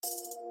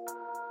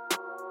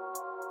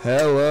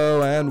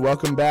Hello and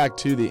welcome back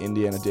to the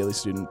Indiana Daily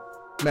Student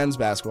Men's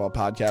Basketball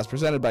Podcast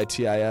presented by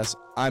TIS.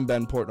 I'm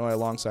Ben Portnoy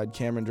alongside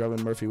Cameron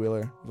Drummond, Murphy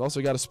Wheeler. We've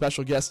also got a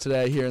special guest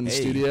today here in the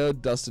studio,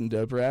 Dustin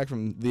Doperak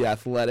from The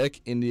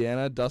Athletic,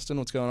 Indiana. Dustin,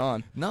 what's going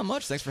on? Not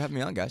much. Thanks for having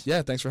me on, guys.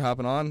 Yeah, thanks for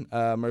hopping on.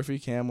 Murphy,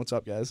 Cam, what's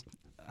up, guys?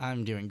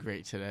 I'm doing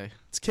great today.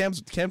 Cam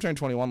turned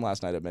 21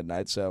 last night at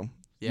midnight, so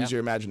use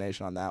your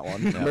imagination on that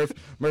one.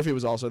 Murphy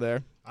was also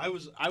there. I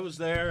was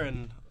there,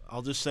 and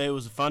I'll just say it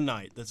was a fun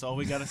night. That's all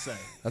we got to say.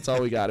 That's all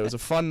we got. It was a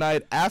fun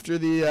night after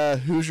the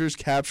Hoosiers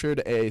captured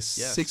a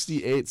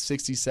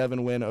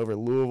 68-67 win over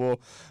Louisville.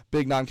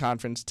 Big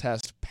non-conference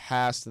test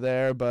passed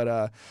there,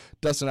 but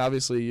Dustin,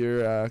 obviously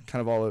you're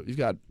you've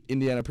got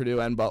Indiana,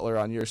 Purdue, and Butler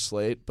on your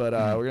slate, but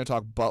we're going to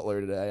talk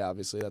Butler today.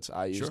 Obviously, that's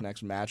IU's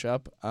next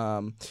matchup.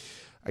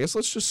 I guess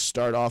let's just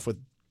start off with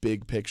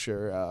big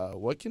picture.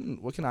 What can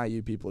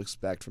IU people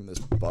expect from this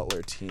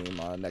Butler team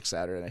next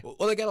Saturday?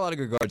 Well, they got a lot of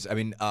good guards. I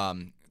mean,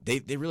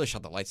 they really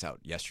shot the lights out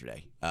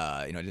yesterday.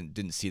 I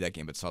didn't see that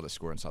game, but saw the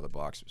score and saw the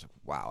box. It was like,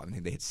 wow. I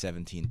think they hit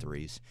 17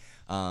 threes.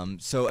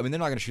 So, I mean, they're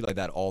not going to shoot like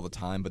that all the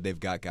time, but they've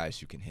got guys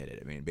who can hit it.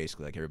 I mean,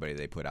 basically, like everybody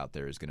they put out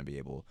there is going to be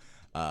able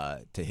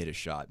to hit a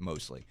shot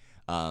mostly.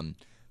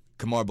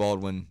 Kamar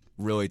Baldwin,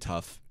 really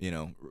tough,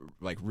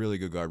 like really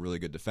good guard, really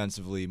good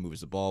defensively, moves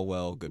the ball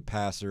well, good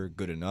passer,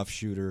 good enough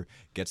shooter,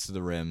 gets to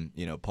the rim.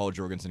 Paul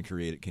Jorgensen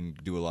can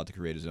do a lot to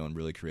create his own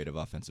really creative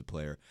offensive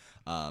player.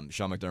 Sean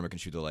McDermott can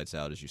shoot the lights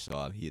out, as you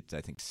saw. He hit, I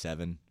think,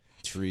 7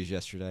 threes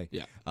yesterday.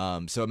 Yeah.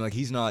 So, I mean, like,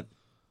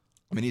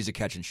 he's a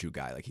catch-and-shoot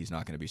guy. Like, he's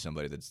not going to be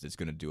somebody that's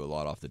going to do a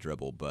lot off the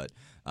dribble, but,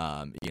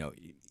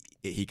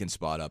 he can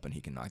spot up and he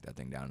can knock that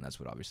thing down, and that's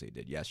what obviously he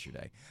did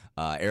yesterday.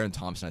 Aaron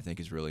Thompson, I think,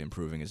 is really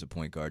improving as a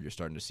point guard. You're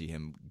starting to see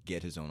him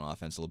get his own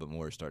offense a little bit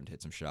more. He's starting to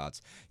hit some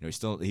shots.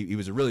 He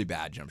was a really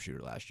bad jump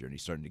shooter last year, and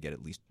he's starting to get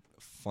at least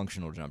a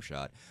functional jump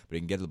shot, but he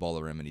can get to the ball to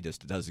the rim, and he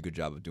just does a good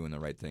job of doing the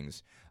right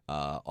things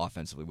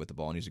offensively with the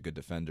ball, and he's a good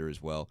defender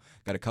as well.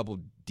 Got a couple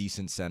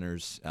decent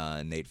centers,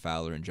 Nate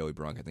Fowler and Joey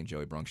Brunk. I think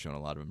Joey Brunk's shown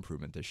a lot of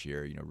improvement this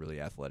year. Really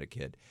athletic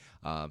kid.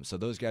 So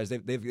those guys,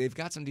 they've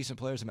got some decent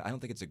players. I mean, I don't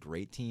think it's a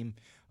great team,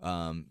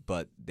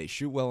 but they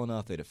shoot well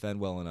enough, they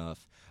defend well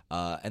enough,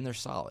 and they're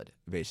solid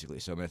basically.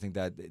 So I mean, I think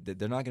that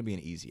they're not going to be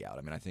an easy out.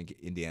 I mean, I think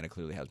Indiana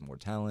clearly has more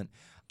talent.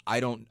 I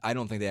don't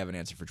think they have an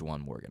answer for Juwan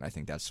Morgan. I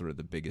think that's sort of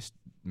the biggest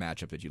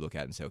matchup that you look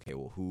at and say, okay,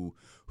 well,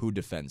 who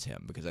defends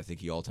him? Because I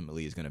think he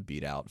ultimately is going to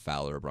beat out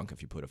Fowler or Brunk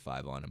if you put a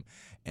 5 on him.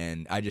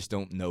 And I just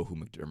don't know who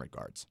McDermott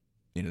guards.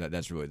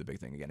 That's really the big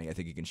thing. Again, I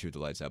think he can shoot the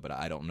lights out, but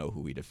I don't know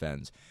who he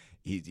defends.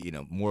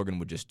 Morgan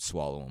would just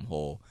swallow him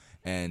whole.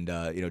 And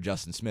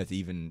Justin Smith,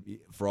 even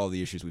for all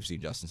the issues we've seen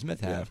Justin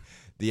Smith have,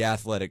 the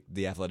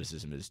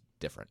athleticism is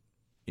different.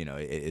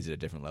 Is at a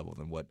different level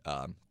than what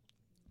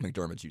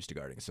McDermott's used to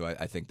guarding. So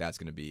I think that's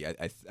going to be.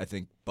 I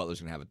think Butler's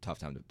going to have a tough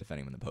time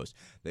defending him in the post.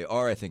 They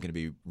are, I think, going to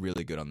be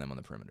really good on them on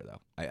the perimeter, though.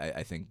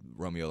 I think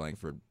Romeo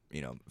Langford,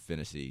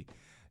 Finney,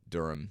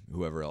 Durham,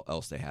 whoever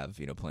else they have,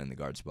 playing the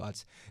guard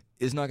spots,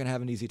 is not going to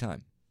have an easy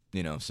time.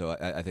 So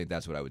I think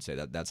that's what I would say.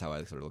 That's how I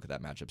sort of look at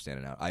that matchup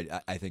standing out.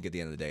 I think at the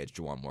end of the day, it's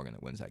Juwan Morgan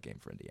that wins that game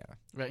for Indiana.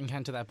 Right, and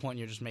kind of to that point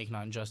you're just making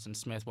on Justin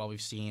Smith, while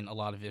we've seen a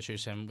lot of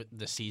issues him with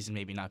the season,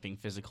 maybe not being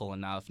physical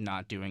enough,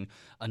 not doing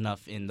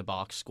enough in the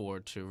box score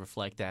to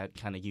reflect that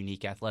kind of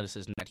unique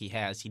athleticism that he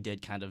has. He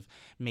did kind of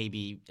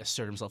maybe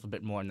assert himself a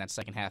bit more in that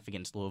second half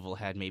against Louisville,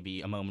 had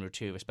maybe a moment or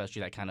two,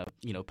 especially that kind of,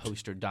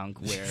 poster dunk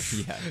where...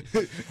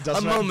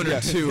 a moment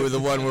or two, the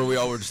one where we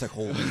all were just like,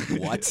 holy,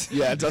 what?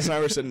 Yeah, Dustin and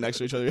I were sitting next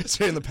to each other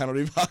yesterday in the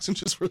penalty box and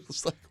just were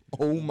just like,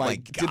 oh my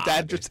God, did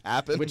that just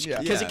happen?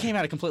 Because it came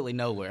out of completely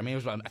nowhere. I mean,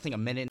 it was, I think, a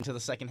minute into the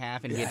second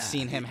half, and we had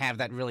seen him have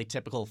that really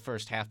typical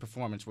first half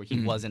performance where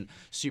he wasn't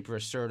super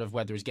assertive,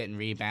 whether it was getting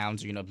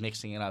rebounds or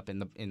mixing it up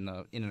in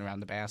and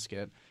around the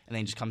basket, and then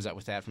he just comes out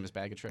with that from his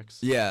bag of tricks.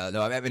 Yeah,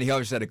 no, I mean, he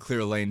obviously had a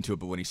clear lane to it,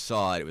 but when he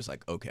saw it, it was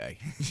like, okay,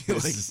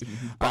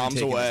 bombs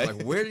away.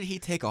 Like, where did he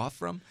take off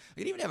from?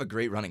 He didn't even have a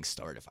great running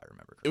start, if I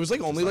remember correctly. It was like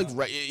only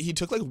right. He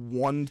took like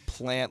one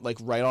plant like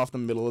right off the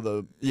middle of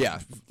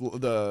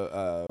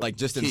the like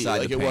just key. inside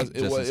like the paint.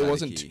 It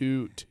wasn't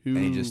too. And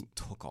he just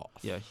took off.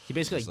 Yeah, he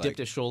basically dipped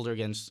his shoulder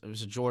against, it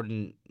was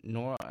Jordan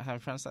Nora, how do you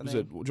pronounce that name?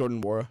 Was it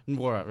Jordan Nwora?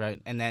 Nwora,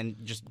 right, and then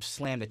just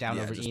slammed it down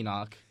over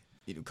Enoch.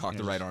 Cocked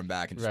the right arm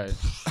back and just,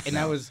 right, and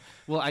that was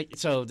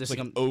so this like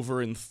is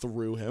over and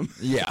through him.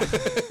 Yeah,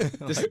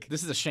 this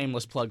is a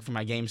shameless plug for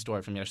my game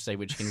story from yesterday,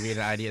 which you can read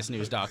at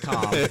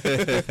idsnews.com.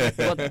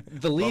 Well,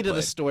 the lead of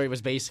the story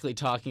was basically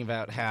talking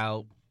about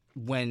how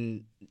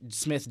when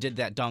Smith did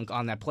that dunk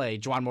on that play,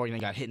 Juwan Morgan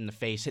got hit in the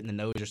face, hit in the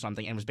nose or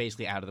something, and was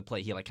basically out of the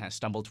play. He kind of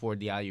stumbled toward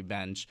the IU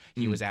bench.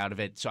 He was out of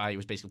it, so IU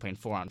was basically playing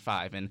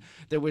 4-on-5, and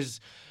there was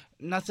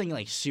nothing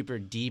super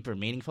deep or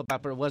meaningful about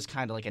it, but it was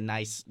kind of like a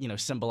nice,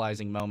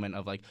 symbolizing moment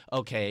of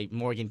okay,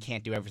 Morgan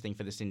can't do everything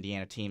for this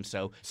Indiana team,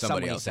 so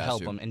someone needs to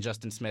help him. And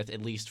Justin Smith,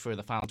 at least for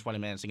the final 20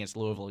 minutes against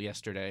Louisville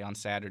yesterday on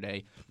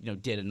Saturday,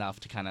 did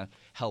enough to kind of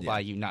help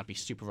IU not be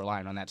super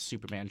reliant on that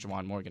Superman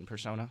Juwan Morgan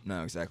persona.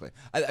 No, exactly.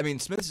 I mean,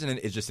 Smith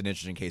is just an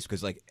interesting case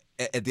because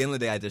at the end of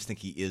the day, I just think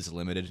he is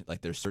limited.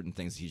 Like, there's certain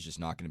things he's just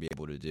not going to be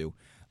able to do.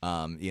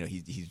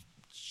 He's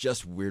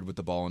just weird with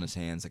the ball in his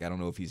hands. Like, I don't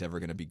know if he's ever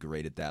going to be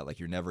great at that. Like,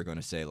 you're never going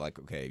to say, like,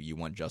 okay, you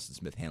want Justin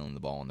Smith handling the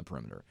ball on the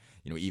perimeter,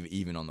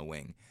 even on the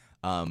wing.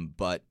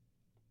 But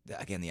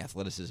again, the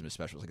athleticism is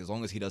special. Like, as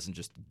long as he doesn't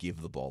just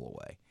give the ball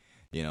away.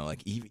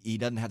 Like he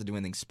doesn't have to do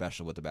anything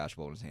special with the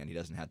basketball in his hand. He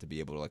doesn't have to be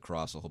able to, like,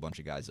 cross a whole bunch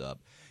of guys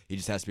up. He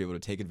just has to be able to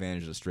take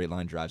advantage of the straight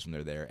line drives when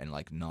they're there and,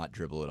 like, not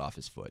dribble it off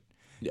his foot,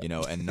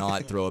 and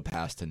not throw a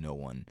pass to no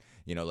one.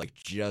 Like,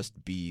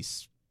 just be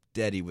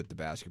steady with the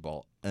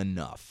basketball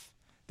enough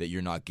that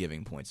you're not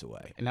giving points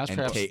away.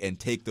 And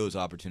take those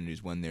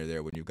opportunities when they're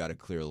there, when you've got a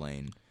clear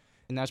lane.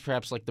 And that's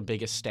perhaps like the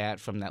biggest stat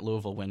from that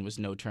Louisville win was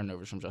no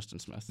turnovers from Justin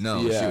Smith.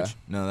 No, it was huge.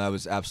 No, that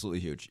was absolutely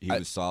huge. He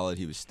was solid.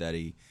 He was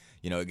steady.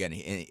 Again,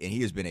 and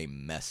he has been a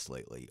mess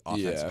lately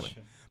offensively.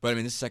 Yeah. But, I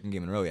mean, this second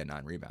game in a row, he had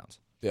 9 rebounds.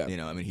 Yeah.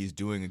 He's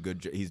doing a good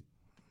job. He's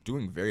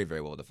doing very,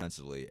 very well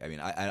defensively. I mean,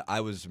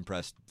 I was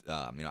impressed.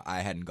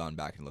 I hadn't gone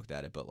back and looked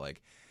at it, but,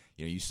 like,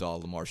 you saw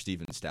Lamar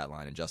Stevens' stat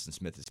line, and Justin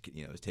Smith is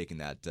taking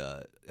that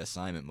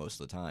assignment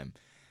most of the time.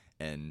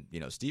 And,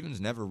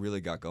 Stevens never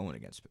really got going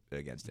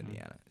against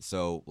Indiana.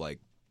 So, like,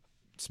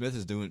 Smith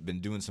has been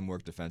doing some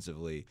work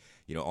defensively,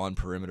 on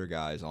perimeter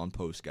guys, on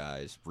post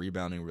guys,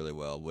 rebounding really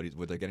well.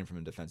 What they're getting from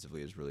him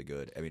defensively is really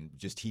good. I mean,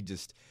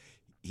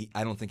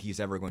 I don't think he's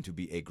ever going to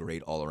be a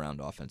great all-around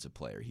offensive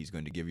player. He's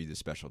going to give you the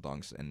special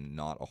dunks and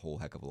not a whole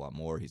heck of a lot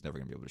more. He's never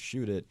going to be able to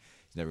shoot it.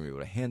 He's never going to be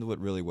able to handle it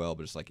really well.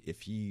 But it's like,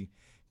 if he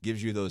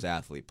gives you those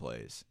athlete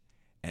plays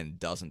and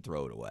doesn't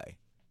throw it away,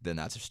 then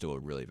that's still a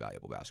really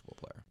valuable basketball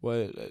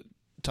player.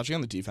 Touching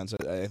on the defense,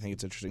 I think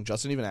it's interesting.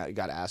 Justin even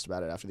got asked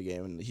about it after the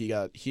game, and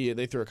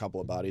they threw a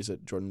couple of bodies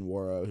at Jordan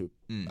Nwora,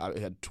 who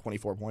had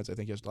 24 points, I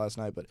think, last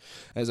night, but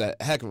is a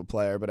heck of a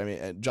player. But I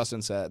mean,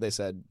 Justin said he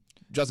said,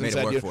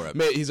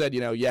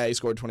 he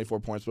scored 24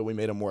 points, but we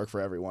made him work for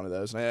every one of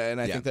those.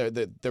 And I think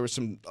that there was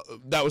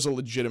that was a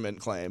legitimate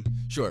claim.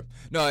 Sure.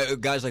 No,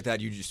 guys like that,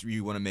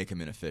 you want to make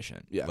him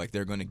inefficient. Yeah. Like,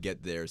 they're going to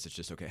get theirs. It's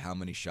just, okay, how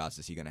many shots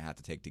is he going to have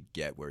to take to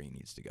get where he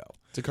needs to go?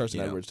 It's a Carson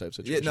Edwards type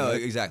situation. Yeah, no,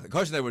 exactly.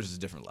 Carson Edwards is a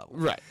different level.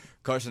 Right.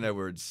 Carson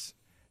Edwards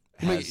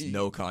has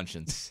no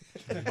conscience,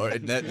 or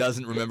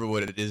doesn't remember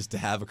what it is to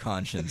have a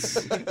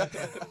conscience.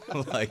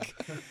 Like,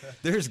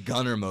 there's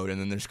gunner mode,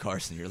 and then there's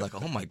Carson. You're like,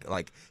 oh my,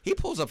 like, he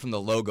pulls up from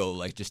the logo,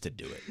 like, just to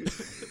do it.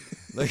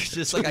 Like, it's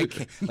just like, I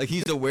can't, like,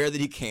 he's aware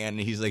that he can,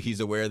 and he's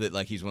aware that,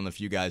 like, he's one of the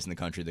few guys in the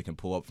country that can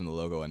pull up from the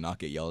logo and not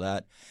get yelled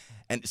at.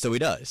 And so he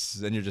does.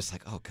 Then you're just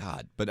like, oh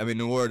God. But I mean,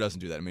 Nwora doesn't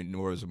do that. I mean,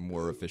 Nwora is a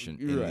more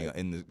efficient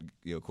in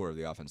the core of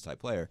the offense type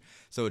player.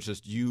 So it's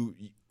just you,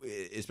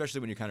 especially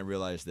when you kind of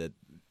realize that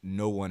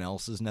no one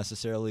else is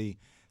necessarily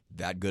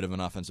that good of an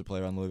offensive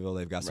player on Louisville.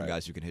 They've got some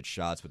guys who can hit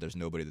shots, but there's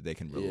nobody that they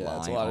can rely on.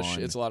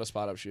 It's a lot of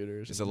spot up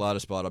shooters. It's a lot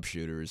of spot up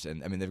shooters,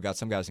 and I mean, they've got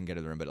some guys who can get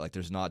to the rim, but like,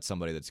 there's not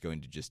somebody that's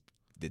going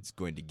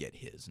to get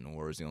his.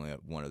 Nwora is the only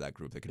one of that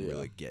group that can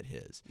really get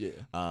his. Yeah.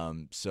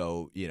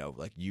 So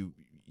like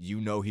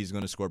he's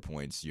going to score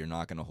points. You're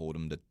not going to hold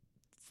him to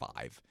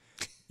 5.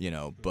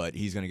 But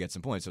he's going to get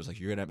some points. So it's like,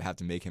 you're going to have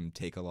to make him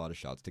take a lot of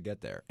shots to get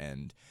there,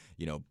 and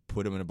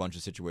put him in a bunch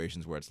of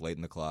situations where it's late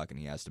in the clock and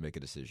he has to make a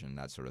decision,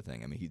 that sort of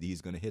thing. I mean,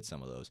 he's going to hit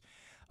some of those.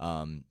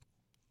 And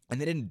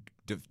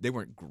they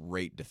weren't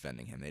great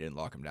defending him. They didn't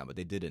lock him down, but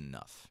they did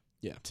enough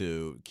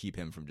to keep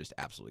him from just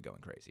absolutely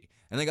going crazy.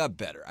 And they got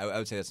better. I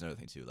would say that's another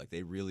thing too. Like,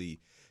 they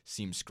really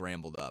seemed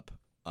scrambled up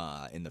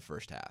in the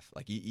first half.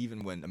 Like,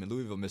 even when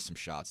Louisville missed some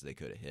shots that they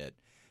could have hit.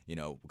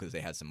 Because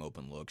they had some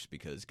open looks,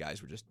 because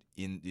guys were just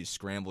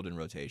scrambled in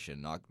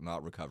rotation,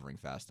 not recovering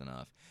fast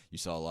enough. You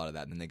saw a lot of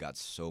that, and then they got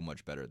so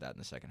much better at that in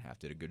the second half.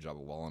 Did a good job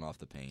of walling off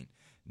the paint,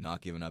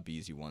 not giving up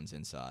easy ones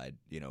inside,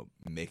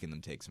 making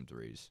them take some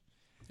threes.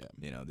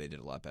 Yeah. They did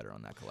a lot better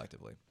on that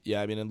collectively.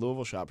 Yeah, I mean, and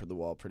Louisville shot the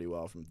ball pretty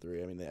well from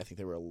 3. I mean, I think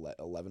they were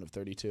 11 of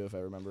 32, if I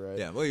remember right.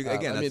 Yeah, well,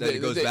 again,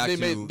 it goes back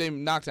to... They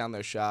knocked down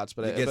their shots,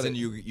 but...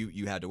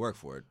 you had to work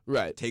for it.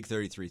 Right. Take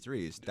 33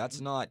 threes.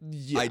 That's not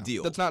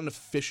ideal. That's not an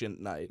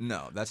efficient night.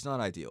 No, that's not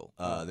ideal,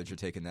 that you're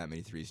taking that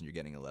many threes and you're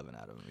getting 11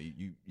 out of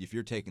them. If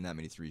you're taking that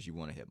many threes, you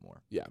want to hit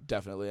more. Yeah,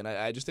 definitely. And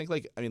I just think,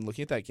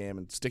 looking at that game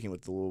and sticking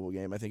with the Louisville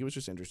game, I think it was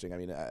just interesting. I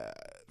mean,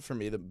 for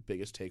me, the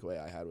biggest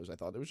takeaway I had was I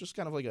thought it was just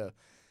kind of like a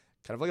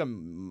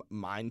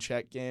mind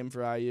check game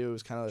for IU. It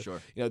was kind of,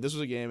 this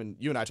was a game, and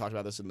you and I talked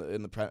about this in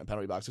the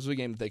penalty box. This was a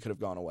game that they could have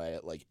gone away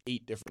at like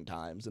 8 different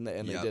times, and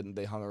they didn't.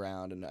 They hung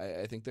around, and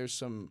I think there's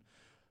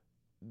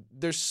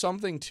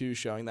something to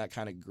showing that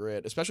kind of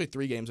grit, especially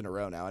 3 games in a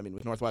row now. I mean,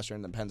 with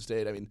Northwestern and Penn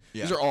State, I mean,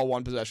 these are all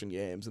one possession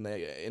games, and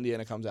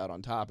Indiana comes out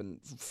on top. And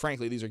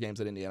frankly, these are games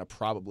that Indiana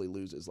probably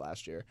loses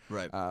last year.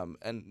 Right.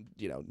 And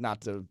not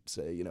to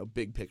say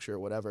big picture or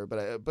whatever,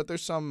 but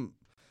there's some.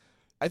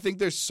 I think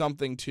there's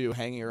something to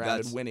hanging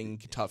around and winning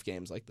tough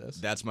games like this.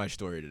 That's my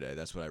story today.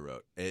 That's what I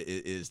wrote.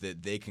 Is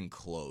that they can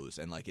close,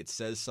 and like, it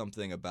says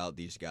something about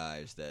these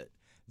guys that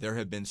there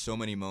have been so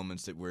many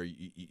moments that where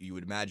you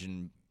would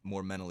imagine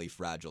more mentally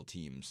fragile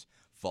teams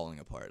falling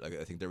apart. Like,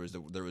 I think there was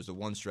the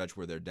one stretch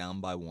where they're down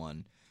by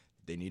 1,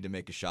 they need to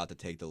make a shot to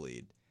take the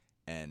lead,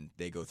 and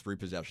they go 3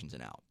 possessions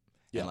and out.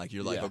 Yeah. And like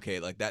you're like, okay,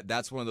 like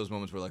that's one of those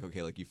moments where like,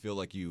 okay, like you feel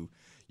like you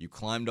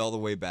climbed all the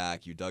way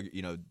back, you dug,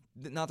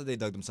 not that they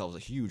dug themselves a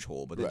huge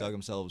hole, but they dug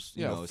themselves,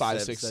 you know,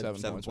 5, 6,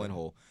 7 point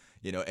hole,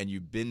 and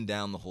you've been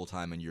down the whole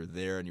time and you're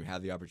there and you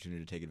have the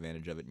opportunity to take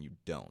advantage of it and you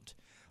don't.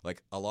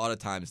 Like a lot of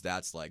times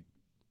that's like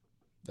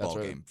ball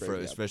game,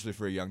 especially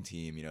for a young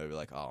team, you're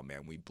like, oh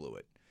man, we blew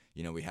it.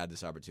 We had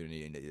this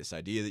opportunity, and this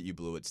idea that you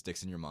blew it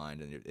sticks in your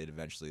mind, and it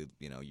eventually,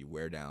 you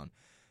wear down.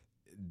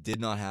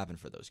 Did not happen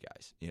for those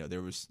guys.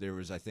 There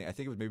was I think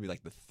it was maybe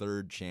like the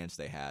 3rd chance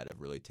they had of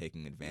really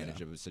taking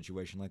advantage of a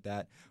situation like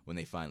that when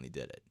they finally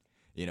did it.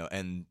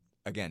 And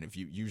again, if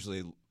you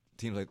usually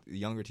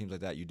younger teams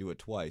like that, you do it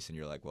twice, and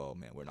you're like, well,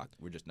 man,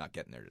 we're just not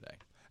getting there today.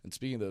 And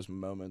speaking of those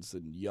moments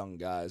and young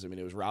guys, I mean,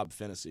 it was Rob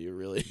Finney who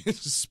really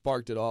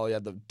sparked it all. He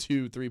had the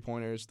 2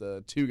 3-pointers,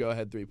 the 2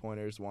 go-ahead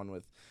 3-pointers, one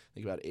with, I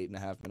think, about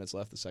 8.5 minutes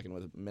left, the second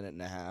with 1.5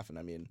 minutes. And,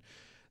 I mean,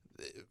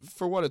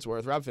 for what it's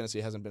worth, Rob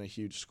Finney hasn't been a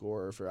huge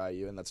scorer for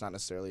IU, and that's not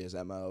necessarily his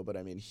MO, but,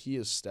 I mean, he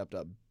has stepped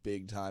up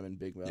big time in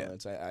big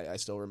moments. Yeah. I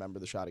still remember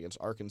the shot against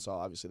Arkansas.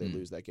 Obviously, they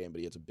lose that game, but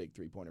he hits a big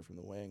 3-pointer from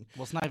the wing.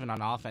 Well, it's not even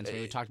on offense.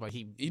 We talked about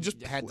he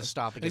just had to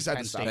stop against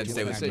Penn State. Penn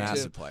State was a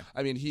massive play.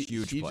 I mean, he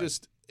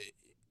just –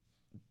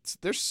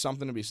 there's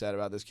something to be said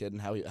about this kid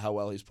and how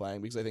well he's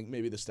playing, because I think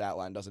maybe the stat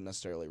line doesn't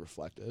necessarily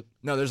reflect it.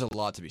 No, there's a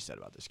lot to be said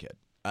about this kid.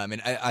 I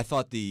mean, I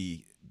thought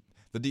the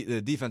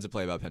defensive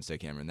play about Penn State,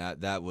 Cameron,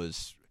 that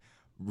was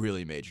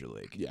really major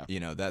league.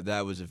 Yeah.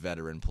 That was a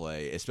veteran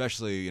play,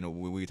 especially,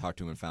 when we talked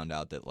to him and found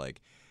out that,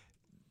 like,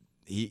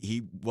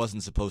 he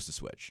wasn't supposed to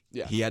switch.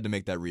 Yeah. He had to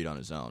make that read on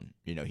his own.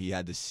 He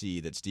had to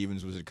see that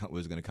Stevens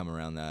was going to come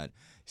around that.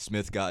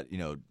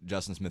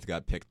 Justin Smith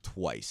got picked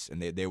twice,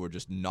 and they were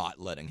just not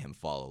letting him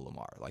follow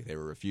Lamar. Like, they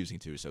were refusing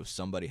to, so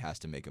somebody has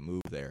to make a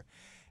move there.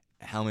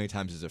 How many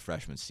times does a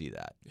freshman see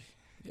that?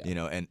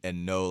 Yeah.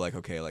 And know, like,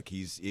 okay, like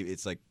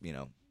it's like,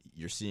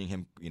 you're seeing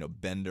him,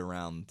 bend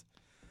around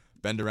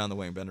the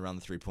wing, bend around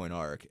the 3-point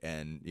arc,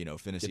 and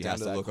Finney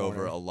has to look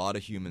over a lot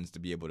of humans to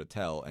be able to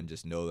tell and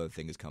just know that the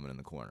thing is coming in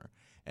the corner,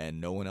 and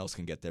no one else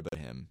can get there but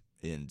him,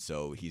 and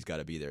so he's got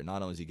to be there.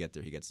 Not only does he get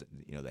there, he gets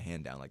the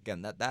hand down. Like,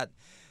 again,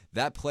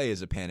 that play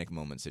is a panic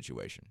moment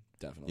situation.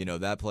 Definitely,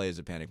 that play is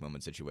a panic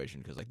moment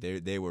situation, because like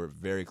they were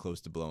very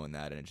close to blowing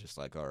that, and it's just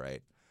like, all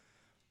right,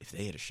 if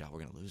they hit a shot, we're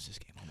going to lose this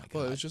game. Oh, my God.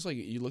 Well, it was just like,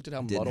 you looked at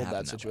how muddled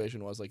that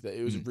situation was. Like,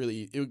 it was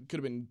really, it could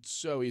have been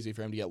so easy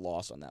for him to get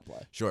lost on that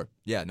play. Sure.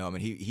 Yeah, no, I mean,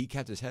 he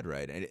kept his head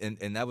right,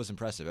 and that was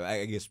impressive.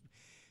 I guess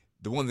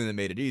the one thing that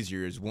made it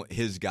easier is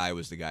his guy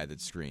was the guy that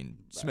screened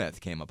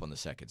Smith, came up on the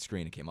second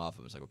screen and came off.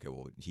 It was like, okay,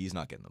 well, he's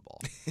not getting the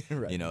ball.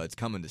 Right. It's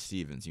coming to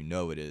Stevens.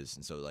 It is.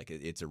 And so, like,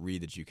 it's a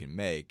read that you can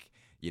make.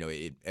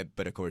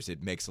 But, of course,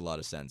 it makes a lot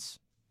of sense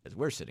as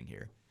we're sitting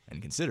here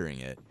and considering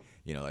it.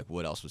 Like,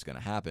 what else was going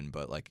to happen?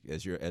 But, like,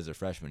 as a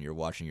freshman, you're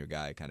watching your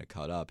guy kind of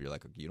cut up. You're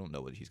like, you don't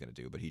know what he's going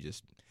to do, but he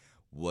just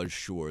was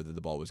sure that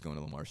the ball was going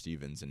to Lamar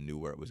Stevens and knew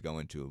where it was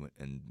going to,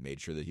 and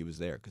made sure that he was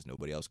there because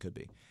nobody else could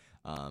be.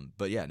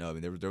 But yeah, no, I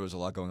mean, there was a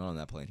lot going on in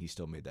that play, and he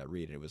still made that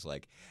read. And it was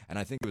like, and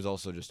I think it was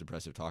also just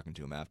impressive talking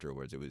to him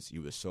afterwards. He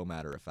was so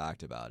matter of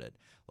fact about it.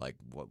 Like,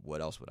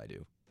 what else would I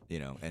do?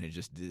 And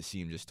it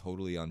seemed just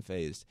totally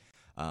unfazed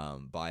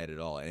by it at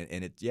all.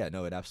 And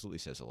it absolutely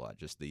says a lot.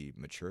 Just the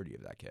maturity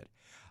of that kid.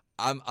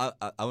 I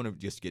want to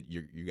just get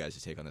you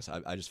guys' take on this.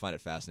 I just find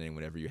it fascinating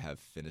whenever you have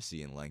Finney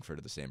and Langford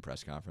at the same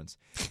press conference.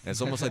 And it's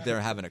almost like they're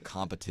having a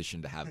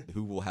competition to have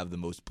who will have the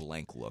most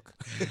blank look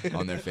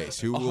on their face,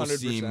 who will 100%.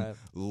 seem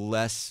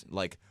less,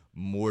 like,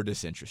 more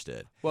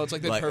disinterested. Well, it's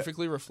like they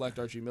perfectly reflect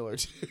Archie Miller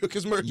too,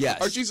 because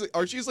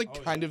Archie's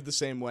like kind of the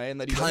same way,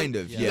 and that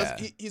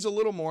he's a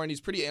little more, and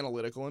he's pretty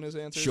analytical in his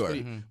answers. Sure,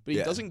 but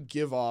he doesn't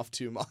give off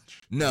too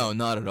much. No,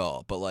 not at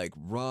all. But like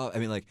Rob, I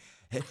mean, like.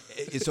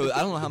 So I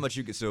don't know how much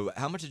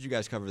how much did you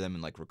guys cover them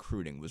in, like,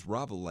 recruiting? Was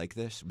Rob like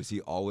this? Was he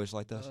always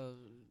like this?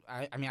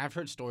 I mean, I've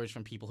heard stories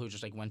from people who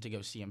just, like, went to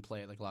go see him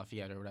play at, like,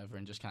 Lafayette or whatever,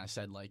 and just kind of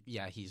said, like,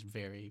 yeah, he's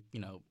very,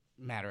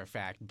 matter of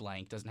fact,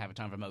 blank, doesn't have a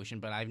ton of emotion.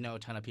 But I know a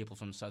ton of people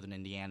from Southern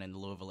Indiana and the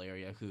Louisville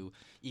area who,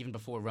 even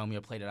before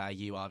Romeo played at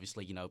IU,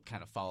 obviously,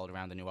 kind of followed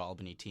around the New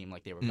Albany team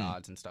like they were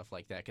gods and stuff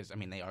like that. Because, I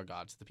mean, they are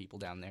gods, the people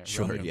down there,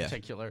 sure, Romeo in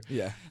particular.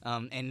 Yeah.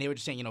 And they were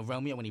just saying,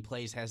 Romeo, when he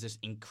plays, has this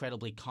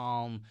incredibly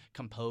calm,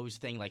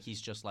 composed thing. Like,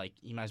 he's just like,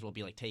 he might as well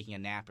be, like, taking a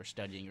nap or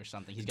studying or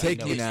something. He's got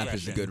taking a nap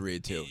is a good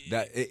read, too.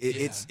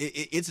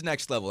 It's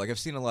next level. Like, I've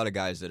seen a lot of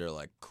guys that are,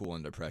 like, cool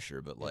under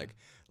pressure, but, like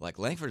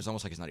Langford is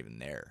almost like he's not even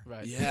there.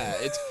 Right. Yeah,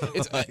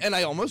 it's and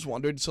I almost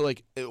wondered. So,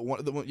 like,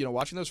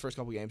 watching those first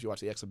couple games, you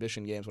watch the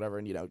exhibition games, whatever,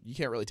 and you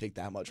can't really take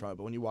that much from it.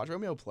 But when you watch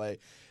Romeo play,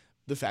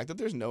 the fact that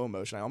there's no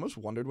emotion, I almost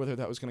wondered whether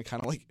that was going to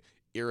kind of, like,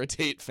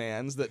 irritate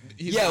fans. That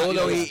he's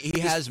he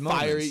has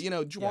fiery.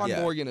 moments.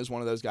 Juwan Morgan is one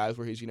of those guys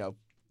where he's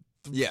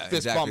fist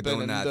exactly, bumping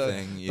doing and that the,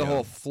 thing, you the know.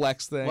 whole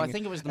flex thing. Well, I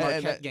think it was the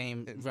Marquette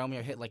game.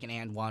 Romeo hit like an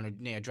and one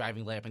or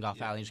driving layup and got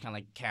fouled. And he just kind of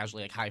like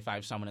casually like high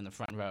five someone in the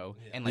front row.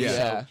 And like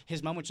so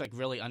his moments like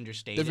really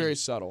understated. They're very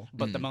subtle.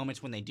 But the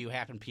moments when they do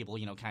happen, people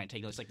kind of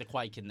take it. It's like the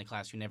quiet kid in the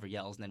class who never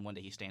yells, and then one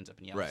day he stands up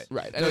and yells.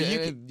 Right. No,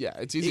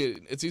 It's easy.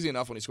 It's easy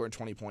enough when he's scoring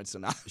 20 points to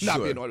not be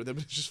annoyed with him.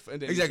 It's just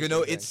exactly.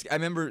 No, I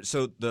remember.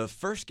 So the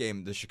first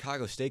game, the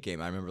Chicago State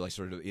game, I remember like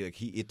sort of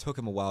like it took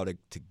him a while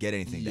to get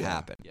anything to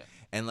happen. Yeah.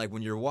 And like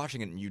when you're watching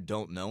it and you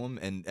don't know him,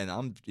 and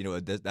I'm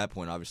at that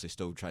point obviously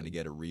still trying to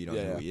get a read on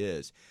who he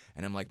is,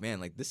 and I'm like, man,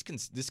 like this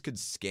could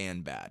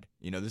scan bad.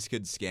 This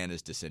could scan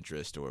as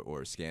disinterest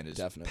or scan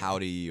as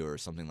pouty or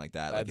something like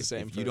that. Like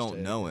if you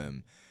don't know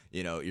him,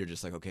 you're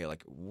just like, okay,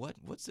 like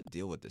what's the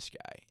deal with this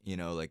guy?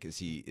 Like is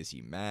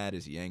he mad?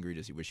 Is he angry?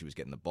 Does he wish he was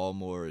getting the ball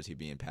more? Is he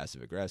being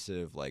passive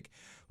aggressive? Like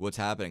what's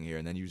happening here?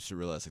 And then you just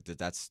realize like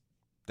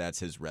that's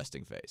his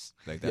resting face.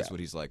 Like that's what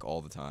he's like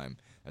all the time.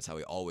 That's how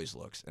he always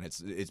looks. And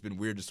it's been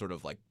weird to sort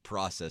of like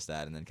process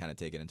that and then kind of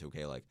take it into,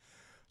 okay, like,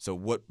 so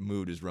what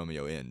mood is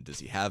Romeo in? Does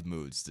he have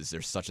moods? Is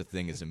there such a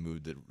thing as a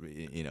mood that,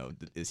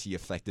 is he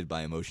affected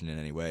by emotion in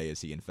any way?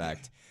 Is he in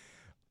fact,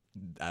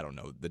 I don't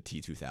know, the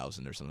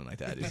T-2000 or something like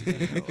that? Is he,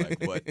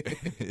 like what?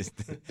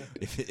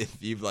 If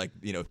you like,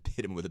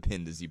 hit him with a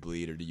pin, does he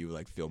bleed, or do you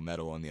like feel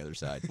metal on the other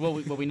side? Well,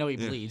 we know he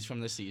bleeds from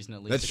this season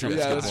at least. That's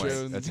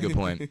true. That's a good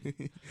point.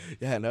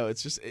 Yeah, no,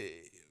 it's just.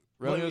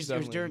 It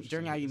was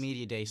during IU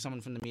Media Day,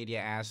 someone from the media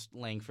asked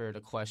Langford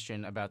a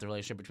question about the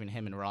relationship between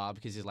him and Rob,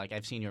 because he's like,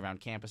 I've seen you around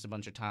campus a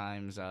bunch of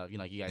times. You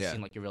guys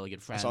seem like you're really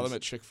good friends. I saw them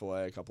at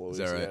Chick-fil-A a couple of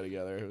weeks ago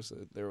together.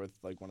 They were with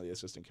like one of the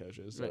assistant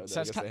coaches. So I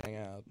guess they hang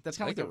out. That's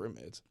kind of like their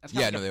roommates. That's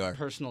kind of like a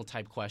personal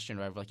type question,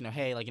 where like,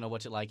 hey, like,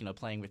 what's it like,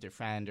 playing with your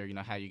friend, or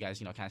how you guys,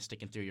 kind of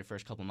sticking through your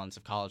first couple months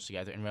of college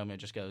together. And Romeo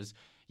just goes,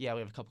 yeah,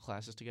 we have a couple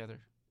classes together.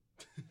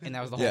 And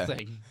that was the whole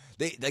thing.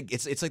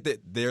 It's like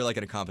they're like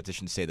in a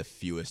competition to say the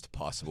fewest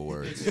possible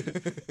words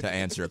to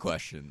answer a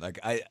question. Like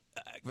I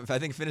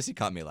think Finney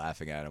caught me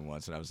laughing at him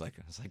once, and I was like,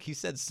 he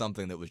said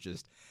something that was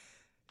just,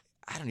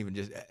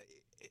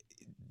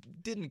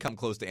 didn't come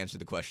close to answer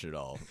the question at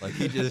all. Like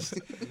he just,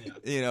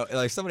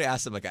 like somebody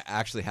asked him like an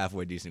actually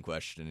halfway decent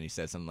question, and he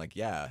said something like,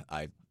 yeah,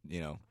 I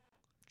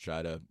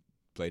try to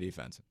play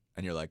defense,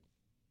 and you're like,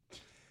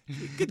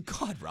 good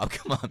God, Rob,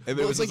 come on. It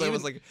was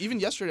like even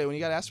yesterday when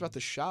he got asked about the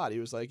shot, he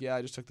was like, yeah,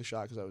 I just took the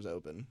shot because I was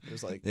open. It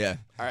was like, yeah,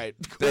 all right,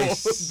 cool.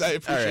 I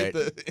appreciate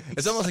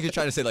It's almost like you're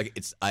trying to say like,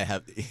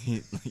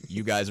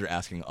 you guys are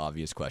asking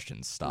obvious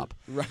questions. Stop.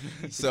 Right.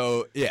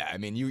 So yeah, I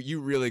mean,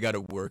 you really got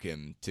to work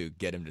him to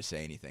get him to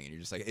say anything, and you're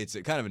just like, it's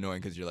kind of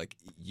annoying because you're like,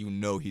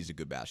 he's a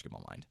good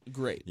basketball mind.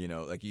 Great.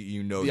 Like the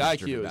he's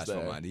IQ is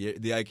there. Mind.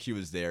 The IQ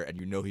is there, and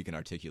he can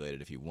articulate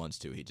it if he wants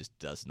to. He just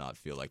does not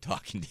feel like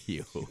talking to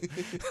you.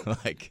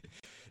 Like.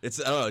 I don't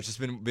know. It's just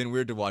been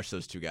weird to watch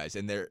those two guys,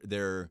 and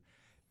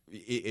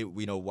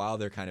while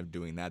they're kind of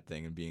doing that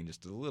thing and being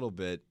just a little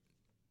bit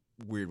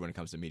weird when it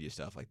comes to media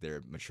stuff, like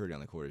their maturity on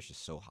the court is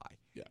just so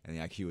high, and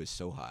the IQ is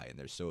so high, and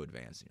they're so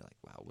advanced, and you're like,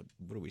 wow,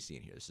 what are we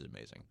seeing here? This is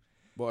amazing.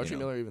 Well, Archie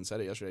Miller even said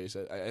it yesterday. He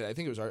said, I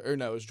think it was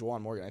it was Juwan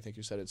Morgan, I think,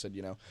 who said it. Said,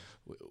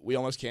 we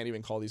almost can't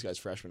even call these guys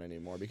freshmen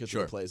anymore because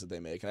of the plays that they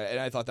make. And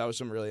I thought that was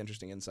some really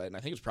interesting insight. And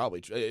I think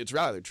it's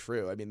rather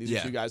true. I mean, these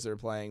are two guys that are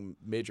playing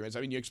major minutes. I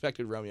mean, you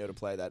expected Romeo to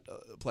play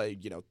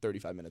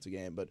 35 minutes a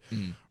game. But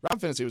Rob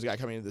Finney was a guy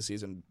coming into the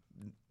season.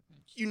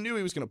 You knew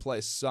he was going to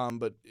play some,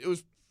 but it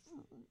was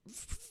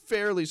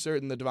fairly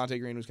certain that Devontae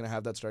Green was going to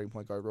have that starting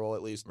point guard role,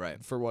 at least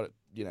for what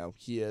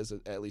he is,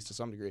 at least to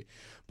some degree.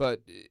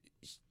 But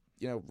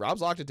Rob's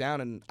locked it down,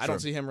 and I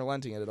don't see him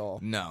relenting it at all.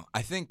 No,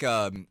 I think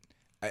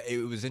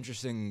it was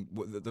interesting.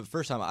 The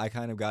first time I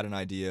kind of got an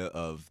idea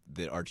of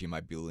that Archie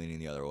might be leaning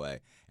the other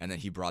way, and then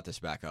he brought this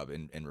back up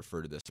and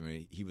referred to this. I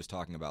mean, he was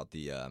talking about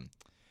the,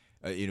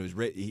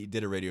 he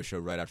did a radio show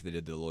right after they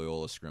did the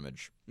Loyola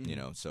scrimmage.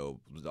 So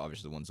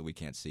obviously the ones that we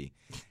can't see,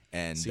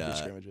 and secret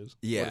scrimmages.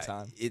 Yeah, what a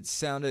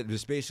time. It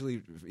was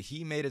basically,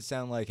 he made it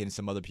sound like, and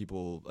some other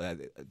people,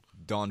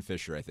 Don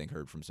Fisher, I think,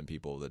 heard from some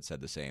people that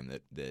said the same,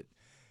 that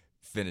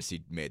Finney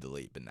made the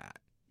leap in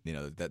that.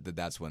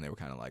 That's when they were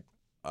kind of like,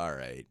 all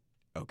right,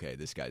 okay,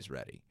 this guy's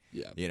ready.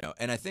 Yeah.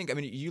 And I think, I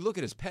mean, you look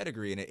at his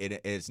pedigree, and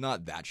it's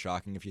not that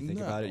shocking if you think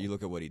about it. You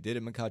look at what he did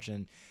at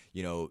McCutcheon,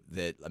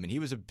 that, I mean, he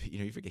was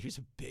you forget, he's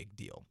a big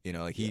deal.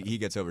 He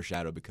gets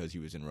overshadowed because he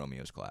was in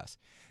Romeo's class,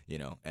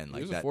 and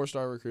like he was a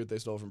 4-star recruit they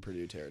stole from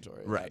Purdue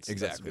territory. Right,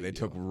 exactly. They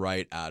took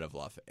right out of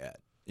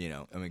Lafayette.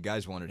 I mean,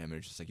 guys wanted him, and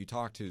it's just like, you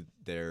talk to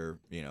their,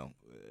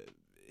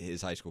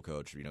 his high school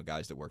coach,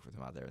 guys that worked with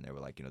him out there, and they were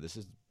like, this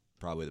is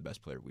probably the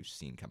best player we've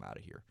seen come out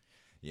of here,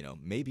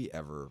 maybe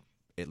ever,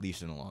 at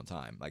least in a long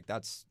time. Like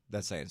that's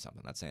saying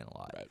something. That's saying a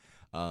lot.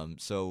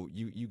 Right. So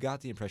you got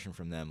the impression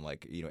from them,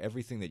 like,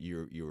 everything that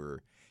you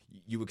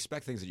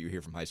expect things that you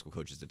hear from high school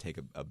coaches to take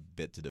a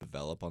bit to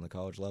develop on the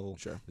college level.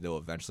 Sure. They'll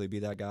eventually be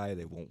that guy.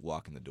 They won't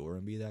walk in the door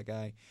and be that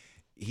guy.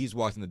 He's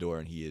walked in the door,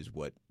 and he is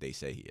what they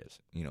say he is,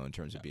 in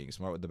terms of being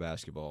smart with the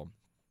basketball,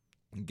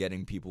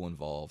 getting people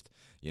involved,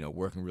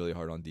 working really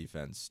hard on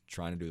defense,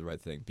 trying to do the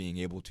right thing, being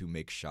able to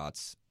make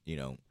shots,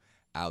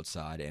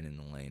 outside and in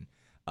the lane.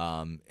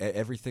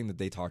 Everything that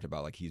they talked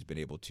about, like, he's been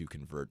able to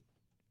convert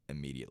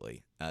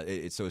immediately.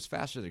 So it's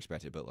faster than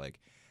expected, but like,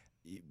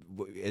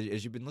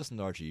 as you've been listening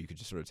to Archie, you could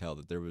just sort of tell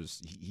that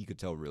he could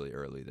tell really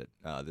early that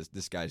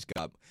this guy's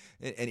got,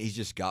 and he's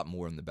just got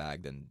more in the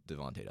bag than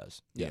Devontae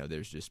does. Yeah.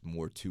 There's just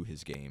more to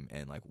his game,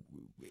 and like,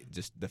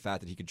 just the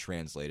fact that he could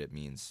translate it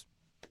means,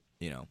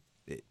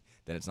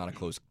 then it's not a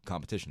close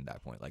competition at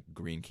that point. Like,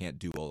 Green can't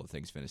do all the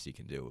things Finney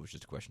can do. It was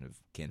just a question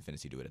of, can Finney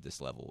do it at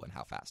this level and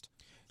how fast?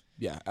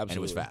 Yeah, absolutely. And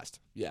it was fast.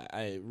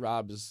 Yeah,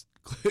 Rob has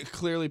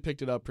clearly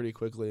picked it up pretty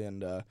quickly,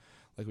 and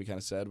like we kind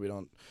of said,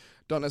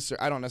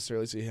 I don't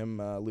necessarily see him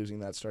losing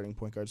that starting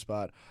point guard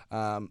spot.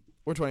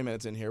 We're 20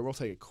 minutes in here. We'll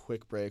take a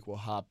quick break. We'll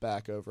hop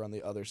back over on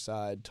the other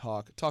side,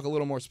 talk a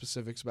little more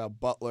specifics about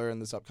Butler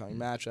and this upcoming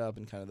matchup,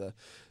 and kind of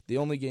the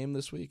only game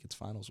this week. It's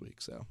finals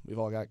week, so we've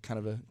all got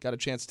kind of got a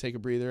chance to take a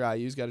breather.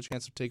 IU's got a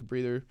chance to take a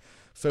breather,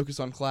 focus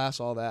on class,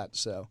 all that.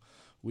 So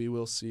we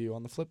will see you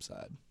on the flip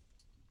side.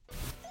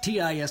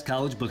 TIS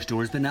College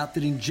Bookstore has been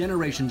outfitting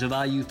generations of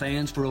IU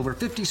fans for over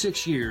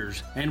 56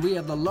 years, and we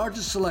have the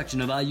largest selection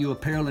of IU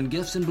apparel and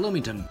gifts in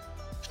Bloomington.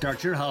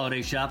 Start your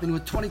holiday shopping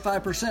with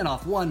 25%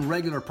 off one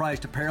regular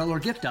priced apparel or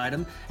gift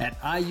item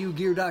at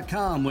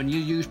IUgear.com when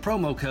you use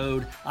promo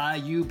code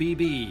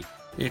IUBB.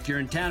 If you're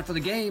in town for the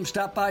game,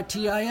 stop by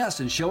TIS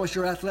and show us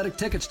your athletic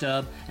ticket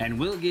stub, and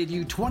we'll give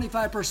you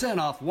 25%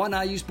 off one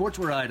IU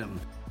sportswear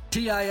item.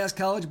 TIS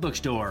College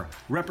Bookstore,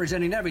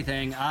 representing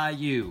everything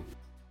IU.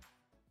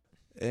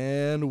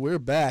 And we're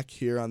back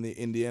here on the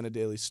Indiana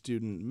Daily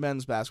Student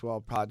Men's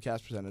Basketball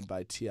Podcast presented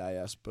by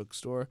TIS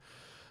Bookstore.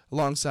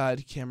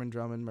 Alongside Cameron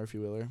Drummond, Murphy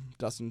Wheeler,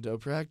 Dustin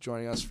Doprek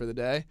joining us for the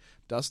day.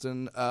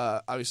 Dustin,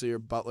 obviously you're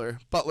Butler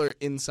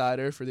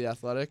insider for The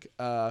Athletic.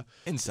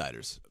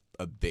 Insider's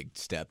a big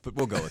step, but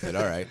we'll go with it.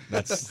 All right.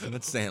 That's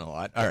saying a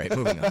lot. All right,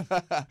 moving on.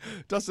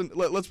 Dustin,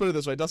 let's put it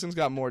this way. Dustin's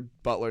got more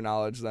Butler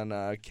knowledge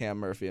than Cam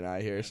Murphy and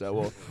I here,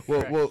 so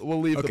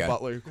we'll leave the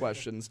Butler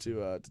questions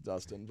to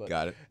Dustin. But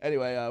got it.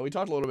 Anyway, we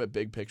talked a little bit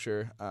big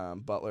picture,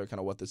 Butler,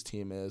 kind of what this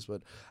team is,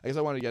 but I guess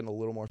I wanted to get into a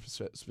little more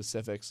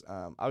specifics.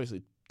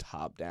 Obviously,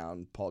 top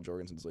down, Paul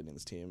Jorgensen's leading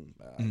this team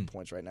in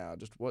points right now.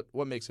 Just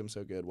what makes him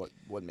so good?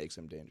 What makes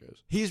him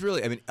dangerous? He's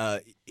really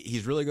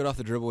good off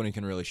the dribble and he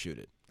can really shoot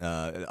it.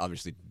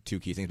 Obviously, two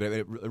key things, but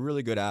a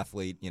really good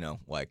athlete.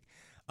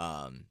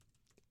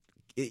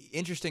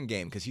 Interesting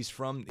game because he's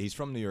from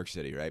New York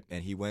City, right?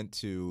 And he went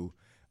to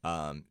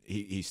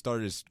he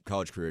started his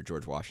college career at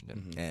George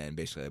Washington, and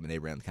basically, they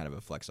ran kind of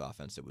a flex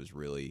offense that was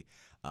really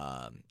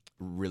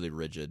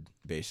rigid,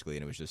 basically,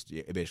 and it was just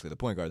basically the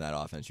point guard in that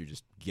offense. You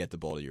just get the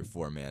ball to your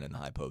four-man in the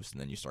high post,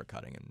 and then you start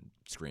cutting and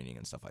screening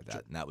and stuff like that.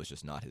 Sure. And that was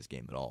just not his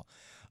game at all.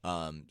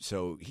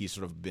 So he's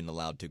sort of been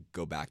allowed to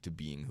go back to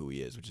being who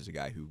he is, which is a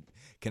guy who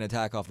can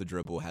attack off the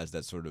dribble, has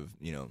that sort of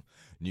New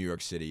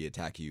York City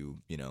attack you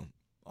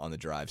on the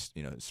drives,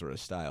 sort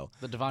of style.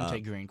 The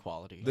Devontae Green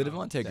quality. The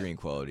Devontae Green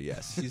quality,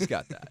 yes. He's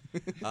got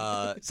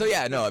that. So,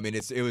 yeah, no, I mean,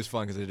 it was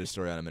fun because I did a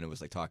story on him, and it was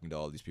like talking to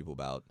all these people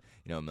about,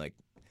 I'm like,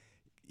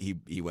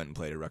 he went and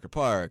played at Rucker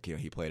Park.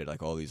 He played at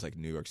like all these like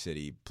New York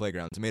City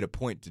playgrounds. He made a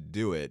point to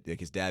do it. Like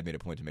his dad made a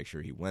point to make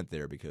sure he went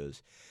there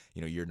because,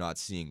 you're not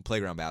seeing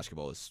playground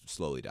basketball is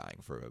slowly dying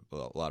for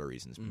a lot of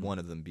reasons. Mm-hmm. One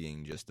of them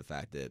being just the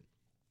fact that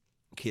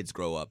kids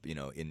grow up,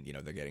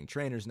 they're getting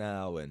trainers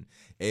now, and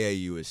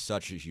AAU is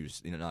such a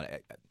huge,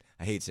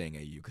 I hate saying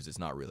AAU because it's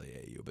not really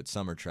AAU, but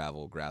summer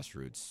travel,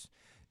 grassroots,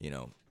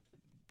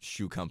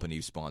 shoe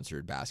company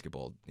sponsored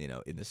basketball,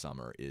 in the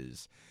summer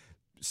is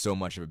so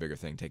much of a bigger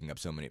thing, taking up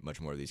much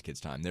more of these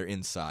kids' time. They're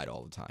inside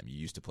all the time. You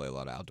used to play a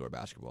lot of outdoor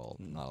basketball.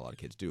 Not a lot of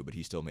kids do, but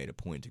he still made a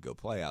point to go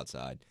play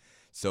outside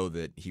so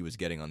that he was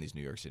getting on these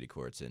New York City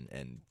courts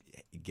and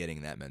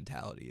getting that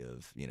mentality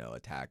of,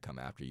 attack, come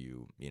after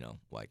you,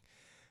 like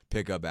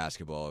pick up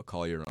basketball,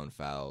 call your own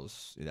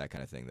fouls, that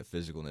kind of thing. The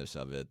physicalness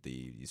of it,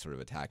 the sort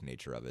of attack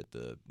nature of it,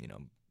 the,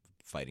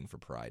 fighting for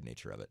pride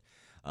nature of it.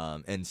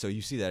 And so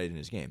you see that in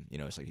his game.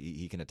 It's like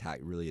he can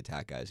really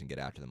attack guys and get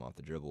after them off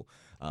the dribble.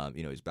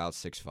 He's about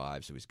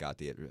 6'5", so he's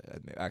got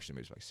actually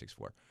maybe he's like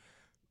 6'4".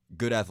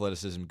 Good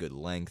athleticism, good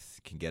length,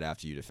 can get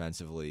after you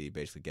defensively,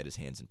 basically get his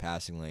hands in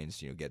passing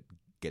lanes,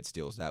 get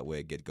steals that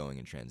way, get going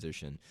in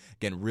transition.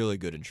 Again, really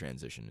good in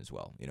transition as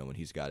well. When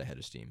he's got a head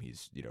of steam,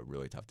 he's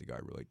really tough to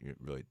guard,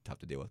 really tough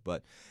to deal with,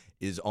 but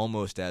is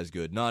almost as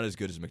good, not as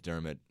good as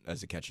McDermott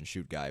as a catch and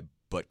shoot guy,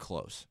 but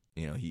close.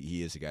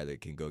 He is a guy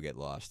that can go get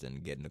lost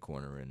and get in the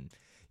corner and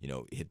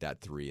hit that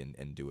three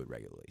and do it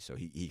regularly. So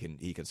he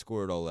can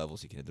score at all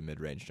levels. He can hit the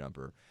mid-range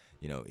jumper,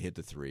 hit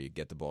the three,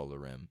 get the ball to the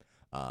rim.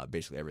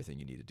 Basically everything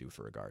you need to do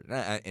for a guard.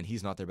 And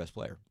he's not their best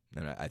player.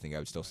 And I think I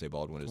would still say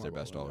Baldwin is their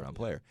best all-around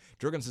player.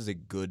 Jorgensen is a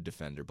good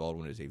defender.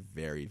 Baldwin is a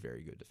very,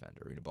 very good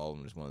defender.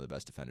 Baldwin is one of the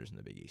best defenders in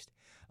the Big East.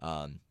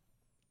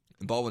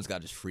 And Baldwin's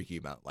got this freaky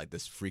amount, like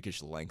this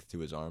freakish length to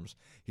his arms.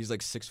 He's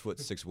like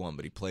 6'6'1",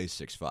 but he plays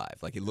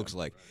 6'5". Like he looks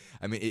like,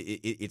 I mean,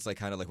 it's like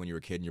kind of like when you were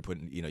a kid and you're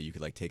putting, you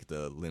could like take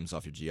the limbs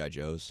off your GI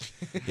Joes.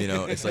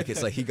 It's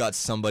like he got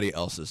somebody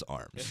else's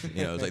arms.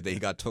 It's like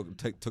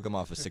he took him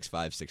off a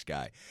 6'5",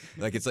 guy.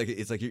 Like it's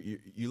like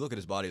you look at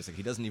his body. It's like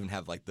he doesn't even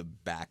have like the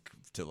back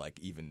to like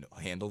even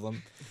handle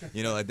them.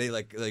 Like they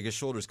like his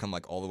shoulders come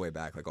like all the way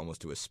back, like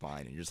almost to his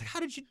spine, and you're just like, how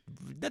did you?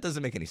 That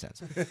doesn't make any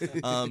sense.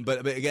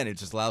 But again, it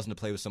just allows him to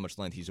play with so much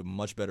length. He's a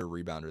much better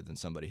rebounder than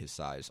somebody his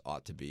size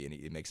ought to be, and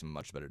it makes him a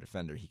much better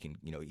defender. He can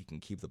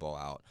keep the ball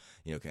out,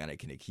 kind of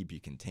can keep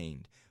you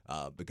contained.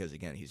 Because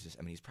again, he's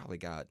probably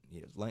got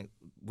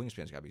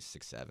wingspan's got to be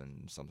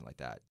 6'7", something like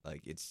that.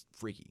 Like it's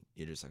freaky.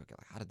 You're just like, okay,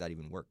 how did that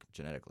even work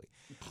genetically?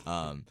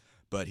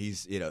 But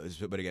he's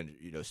but again,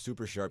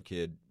 super sharp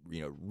kid.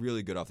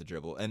 Really good off the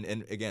dribble, and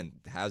again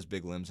has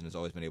big limbs and has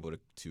always been able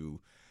to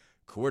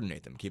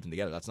coordinate them, keep them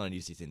together. That's not an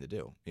easy thing to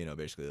do.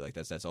 Basically, like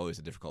that's always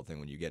a difficult thing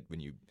when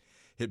you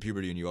hit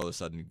puberty and you all of a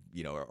sudden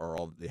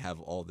they have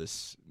all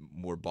this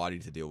more body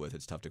to deal with.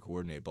 It's tough to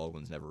coordinate.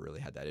 Baldwin's never really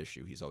had that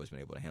issue. He's always been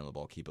able to handle the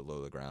ball, keep it low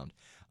to the ground.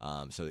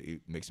 So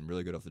it makes him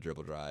really good off the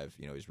dribble drive.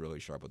 He's really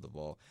sharp with the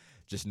ball.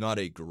 Just not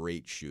a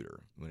great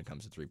shooter when it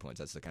comes to 3 points.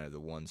 That's the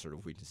one sort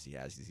of weakness he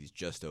has. He's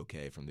just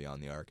okay from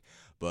beyond the arc,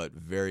 but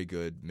very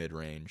good mid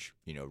range.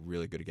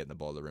 Really good at getting the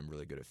ball to the rim.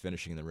 Really good at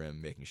finishing in the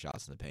rim, making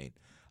shots in the paint.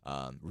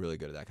 Really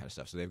good at that kind of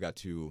stuff. So they've got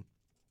two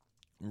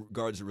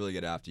guards that really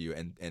get after you,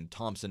 and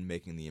Thompson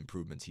making the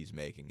improvements he's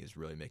making is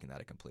really making that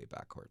a complete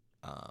backcourt.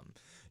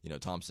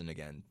 Thompson,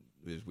 again,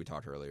 as we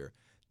talked earlier,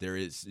 there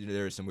is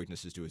some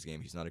weaknesses to his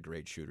game. He's not a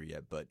great shooter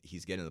yet, but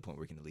he's getting to the point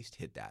where he can at least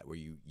hit that, where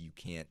you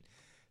can't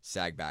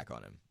sag back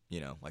on him.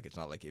 Like it's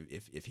not like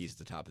if he's at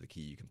the top of the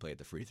key, you can play at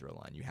the free throw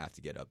line. You have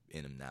to get up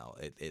in him now,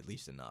 at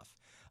least enough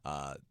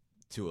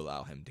to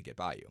allow him to get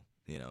by you.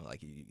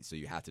 So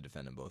you have to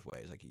defend him both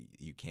ways. Like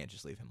you can't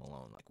just leave him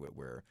alone. Like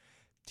where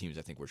teams,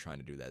 I think, were trying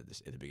to do that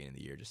at the beginning of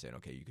the year, just saying,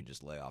 okay, you can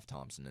just lay off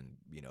Thompson and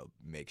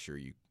make sure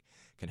you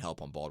can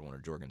help on Baldwin or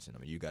Jorgensen. I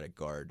mean, you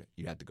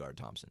have to guard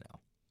Thompson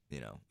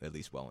now, at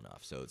least well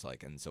enough. So it's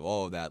like, and so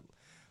all of that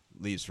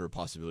leaves for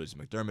possibilities of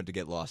McDermott to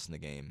get lost in the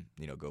game,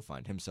 go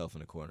find himself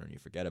in a corner and you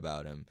forget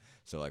about him.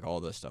 So like all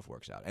this stuff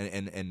works out.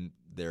 And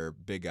their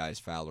big guys,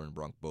 Fowler and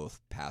Brunk,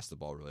 both pass the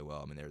ball really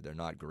well. I mean, they're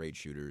not great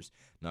shooters,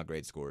 not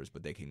great scorers,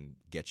 but they can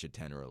get you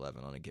 10 or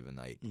 11 on a given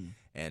night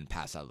and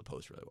pass out of the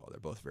post really well. They're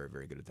both very,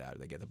 very good at that.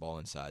 They get the ball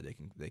inside.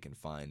 They can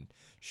find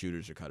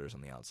shooters or cutters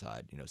on the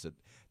outside. So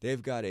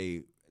they've got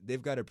a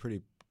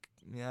pretty,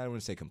 I don't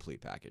want to say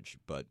complete package,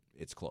 but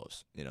it's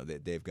close.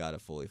 They've got a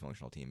fully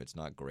functional team. It's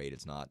not great.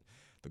 It's not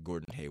the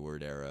Gordon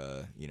Hayward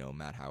era,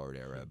 Matt Howard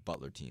era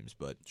Butler teams,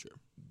 but sure,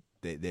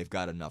 they've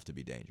got enough to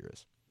be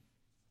dangerous.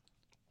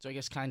 So I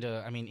guess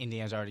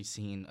Indiana's already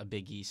seen a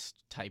Big East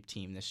type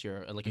team this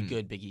year, like a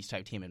good Big East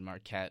type team in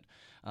Marquette.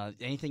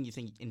 Anything you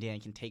think Indiana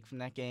can take from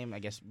that game? I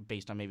guess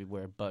based on maybe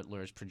where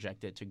Butler is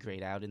projected to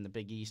grade out in the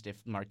Big East,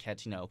 if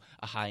Marquette's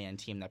a high end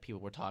team that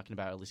people were talking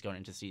about, at least going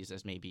into the season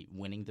as maybe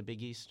winning the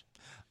Big East.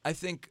 I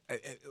think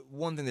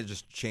one thing that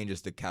just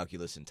changes the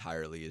calculus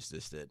entirely is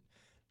that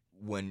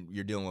when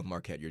you're dealing with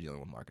Marquette, you're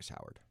dealing with Marcus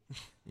Howard,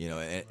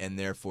 and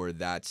therefore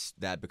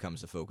that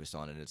becomes the focus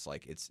on it. It's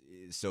like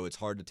it's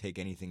hard to take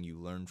anything you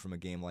learn from a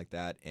game like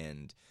that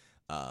and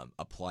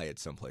apply it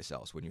someplace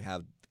else. When you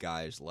have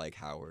guys like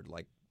Howard,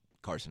 like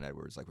Carson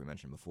Edwards, like we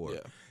mentioned before,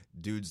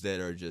 dudes that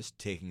are just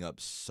taking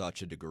up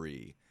such a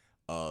degree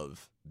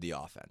of the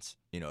offense,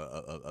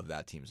 of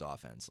that team's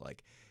offense,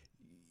 like.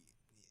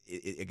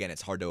 Again,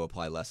 it's hard to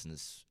apply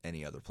lessons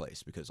any other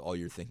place because all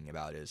you're thinking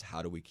about is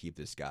how do we keep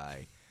this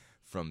guy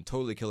from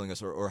totally killing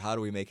us, or how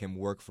do we make him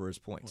work for his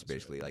points,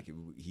 basically. Like,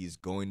 he's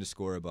going to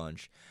score a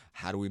bunch.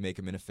 How do we make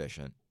him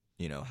inefficient?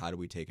 How do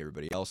we take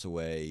everybody else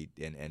away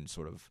and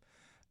sort of,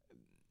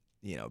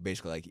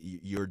 basically, like,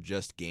 you're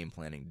just game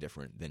planning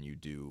different than you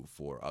do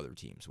for other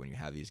teams when you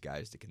have these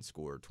guys that can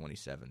score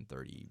 27,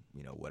 30,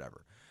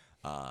 whatever.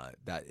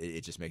 That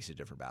it just makes it a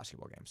different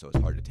basketball game. So it's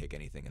hard to take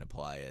anything and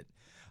apply it.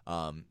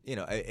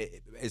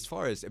 As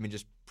far as,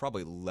 just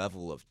probably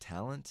level of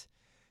talent,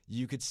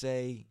 you could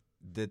say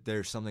that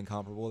there's something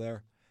comparable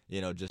there.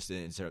 Just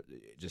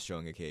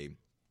showing, okay,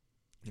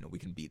 we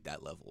can beat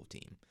that level of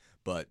team.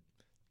 But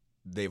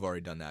they've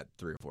already done that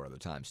 3 or 4 other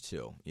times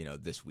too.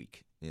 This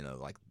week.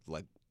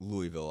 Like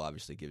Louisville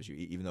obviously gives you,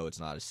 even though it's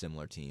not a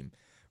similar team.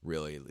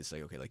 Really, it's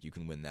like, okay, like you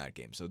can win that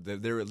game. So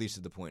they're at least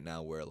at the point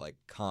now where like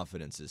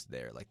confidence is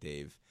there. Like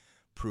they've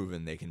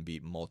proven they can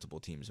beat multiple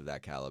teams of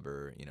that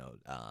caliber.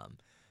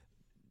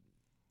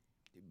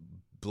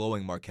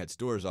 Blowing Marquette's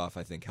doors off,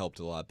 I think, helped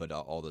a lot. But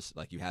all this,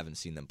 like, you haven't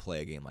seen them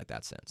play a game like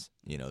that since.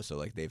 So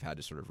like they've had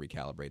to sort of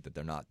recalibrate that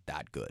they're not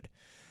that good.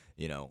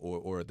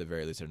 Or at the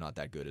very least they're not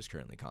that good as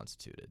currently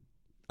constituted.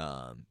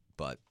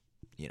 But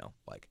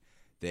like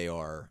they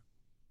are.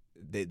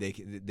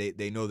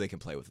 They know they can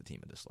play with the team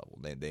at this level.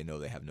 They know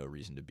they have no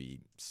reason to be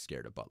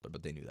scared of Butler,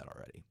 but they knew that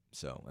already.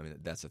 So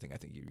that's the thing I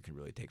think you can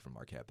really take from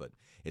Marquette. But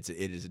it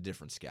is a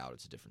different scout.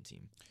 It's a different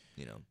team.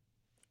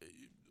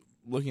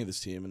 looking at this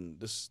team, and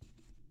this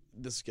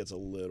gets a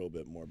little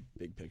bit more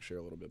big picture,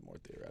 a little bit more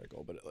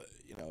theoretical, but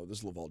this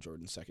is LaVall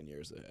Jordan's second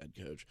year as the head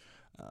coach.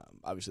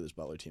 Obviously, this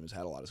Butler team has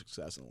had a lot of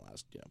success in the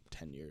last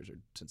 10 years or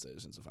since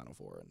the Final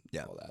Four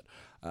and all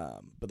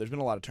that. But there's been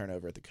a lot of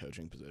turnover at the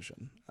coaching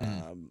position.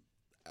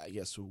 I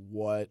guess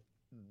what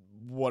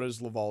has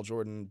LaVall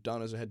Jordan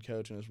done as a head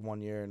coach in his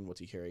 1 year, and what's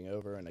he carrying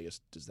over? And I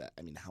guess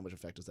how much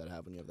effect does that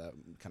have when you have that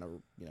kind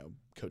of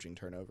coaching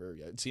turnover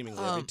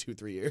seemingly every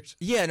 2-3 years?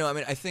 Yeah, no, I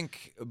mean, I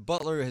think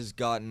Butler has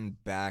gotten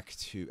back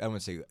to, I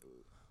wouldn't say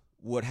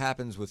what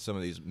happens with some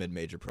of these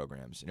mid-major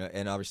programs,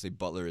 and obviously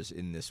Butler is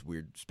in this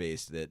weird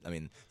space that, I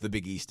mean, the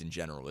Big East in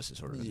general is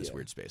sort of in this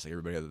weird space. Like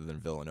everybody other than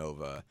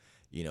Villanova,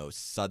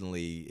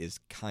 suddenly is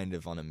kind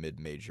of on a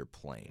mid-major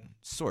plane,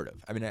 sort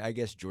of. I mean, I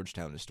guess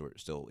Georgetown is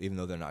still, even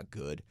though they're not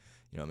good,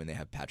 they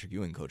have Patrick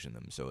Ewing coaching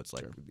them, so it's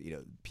like,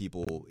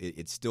 people,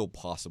 it's still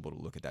possible to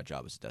look at that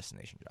job as a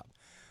destination job.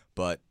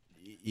 But,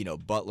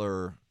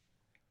 Butler,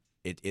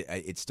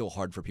 it's still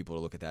hard for people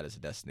to look at that as a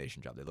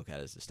destination job. They look at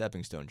it as a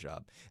stepping stone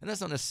job, and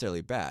that's not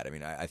necessarily bad. I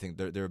mean, I think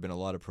there have been a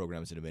lot of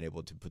programs that have been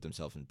able to put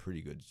themselves in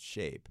pretty good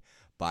shape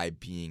by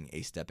being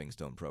a stepping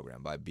stone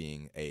program, by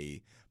being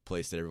a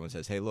place that everyone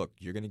says, hey, look,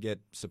 you're going to get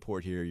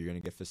support here, you're going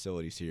to get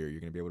facilities here, you're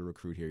going to be able to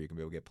recruit here, you're going to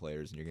be able to get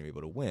players, and you're going to be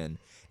able to win,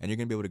 and you're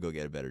going to be able to go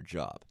get a better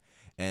job.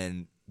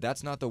 And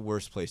that's not the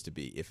worst place to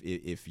be.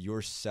 If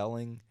you're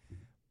selling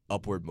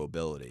upward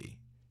mobility,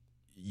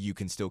 you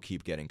can still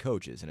keep getting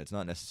coaches, and it's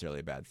not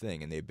necessarily a bad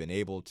thing. And they've been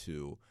able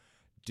to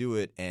do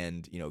it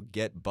and,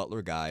 get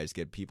Butler guys,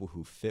 get people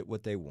who fit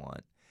what they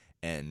want,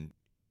 and,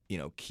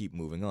 keep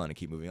moving on and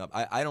keep moving up.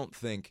 I don't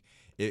think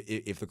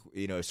if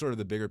the, sort of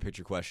the bigger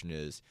picture question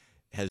is,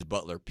 has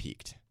Butler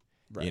peaked?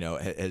 Right.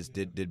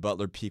 Did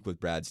Butler peak with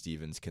Brad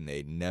Stevens? Can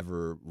they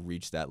never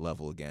reach that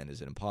level again?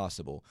 Is it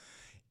impossible?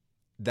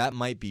 That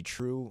might be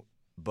true,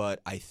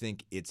 but I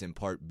think it's in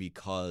part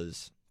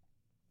because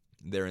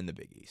they're in the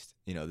Big East.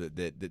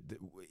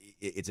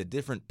 It's a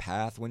different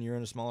path when you're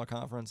in a smaller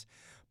conference,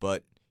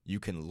 but you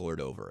can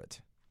lord over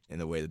it in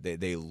the way that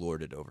they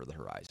lorded over the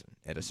horizon.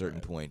 At a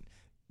certain point,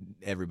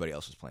 everybody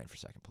else was playing for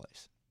second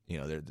place.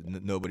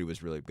 Nobody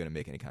was really going to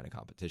make any kind of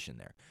competition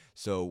there.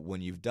 So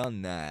when you've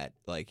done that,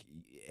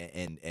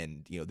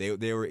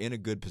 they were in a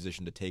good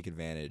position to take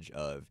advantage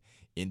of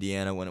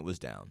Indiana when it was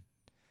down,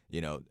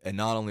 and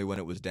not only when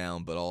it was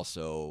down, but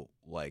also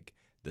like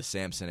the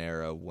Sampson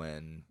era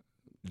when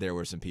there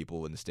were some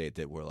people in the state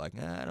that were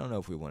like, I don't know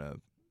if we want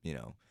to,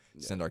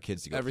 send our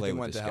kids to go Everything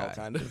play with this guy.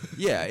 Everything went to hell, kind of.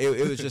 Yeah,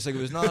 it was just like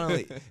it was not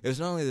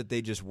only that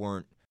they just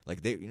weren't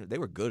like they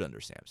were good under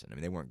Sampson. I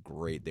mean, they weren't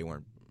great. They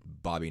weren't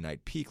Bobby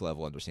Knight peak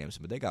level under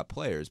Sampson, but they got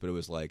players. But it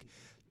was like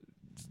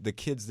the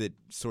kids that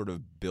sort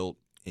of built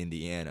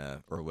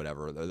Indiana or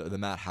whatever, the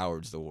Matt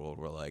Howards of the world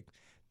were like,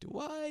 do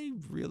I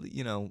really,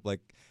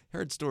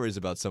 heard stories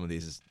about some of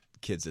these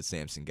kids that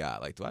Sampson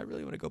got. Like, do I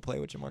really want to go play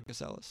with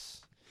Jamarcus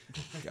Ellis?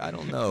 I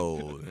don't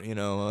know,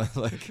 well,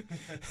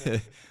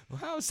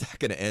 how is that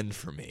going to end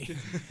for me?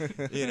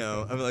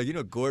 I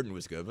mean, Gordon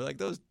was good, but like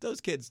those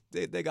kids,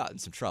 they got in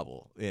some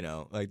trouble, they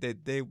so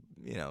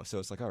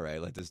it's like, all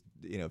right, like this,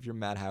 if you're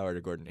Matt Howard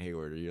or Gordon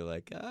Hayward, or you're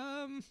like,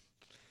 I'm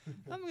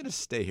going to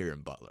stay here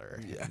in Butler.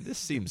 Yeah. This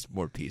seems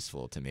more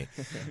peaceful to me.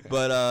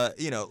 But,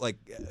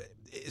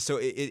 so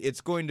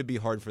it's going to be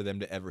hard for them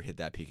to ever hit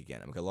that peak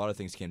again. I mean, a lot of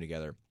things came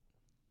together.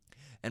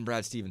 And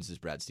Brad Stevens is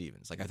Brad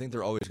Stevens. Like, I think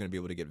they're always going to be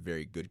able to get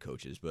very good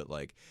coaches, but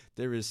like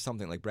there is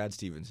something like Brad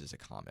Stevens is a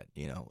comet.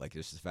 Like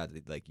just the fact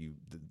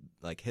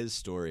that his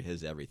story,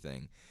 his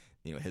everything,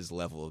 his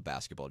level of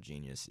basketball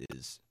genius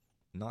is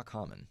not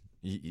common.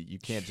 You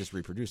can't just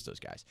reproduce those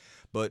guys.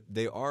 But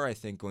they are, I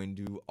think, going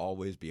to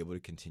always be able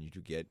to continue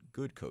to get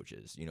good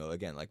coaches.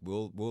 Again, like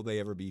will they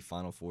ever be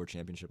Final Four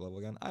championship level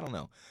again? I don't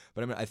know.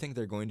 But I mean, I think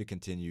they're going to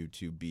continue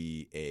to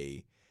be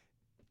a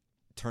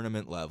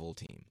tournament level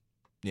team.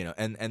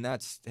 And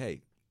that's a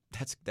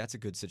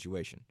good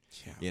situation.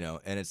 Yeah.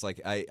 And it's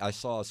like I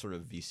saw sort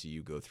of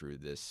VCU go through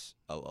this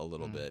a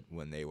little bit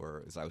when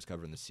as I was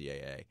covering the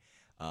CAA.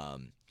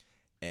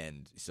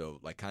 And so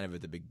like kind of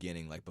at the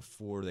beginning, like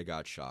before they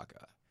got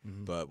Shaka,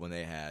 but when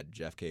they had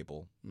Jeff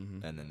Capel,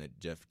 and then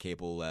Jeff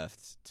Capel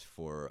left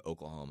for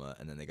Oklahoma,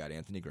 and then they got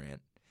Anthony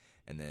Grant.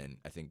 And then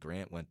I think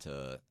Grant went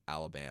to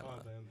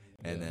Alabama.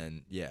 And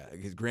then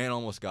because Grant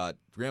almost got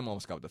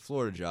the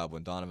Florida job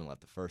when Donovan left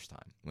the first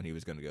time, when he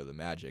was going to go to the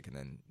Magic, and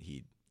then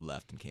he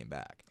left and came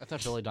back. I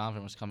thought Billy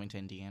Donovan was coming to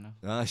Indiana.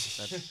 I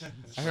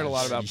heard a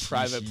lot about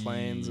private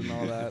planes and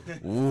all that.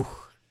 Ooh,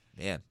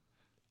 man,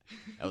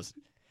 that was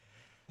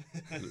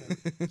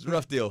it's a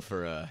rough deal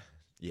for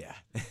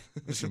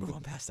we should move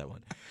on past that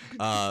one.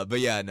 But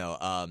yeah, no.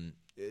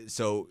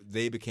 So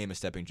they became a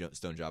stepping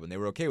stone job, and they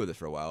were okay with it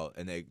for a while.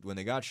 And when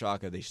they got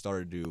Shaka, they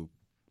started to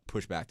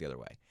push back the other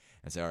way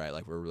and say, all right,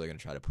 like we're really going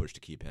to try to push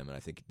to keep him. And I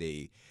think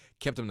they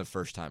kept him the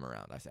first time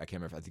around. I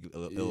can't remember. I think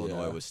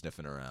Illinois was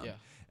sniffing around. Yeah.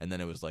 And then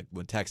it was like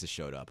when Texas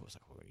showed up, it was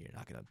like, well, you're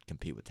not going to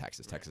compete with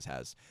Texas. Right. Texas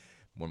has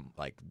more,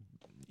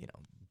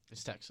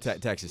 it's Texas.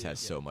 Texas has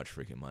so much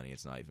freaking money.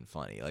 It's not even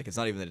funny. Like, it's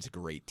not even that it's a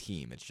great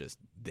team. It's just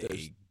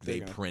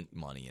they print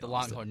money. The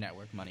Longhorn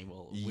Network money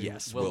will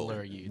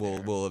lure you.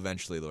 Will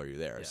eventually lure you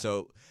there. Yeah.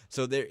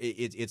 So there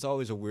it's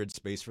always a weird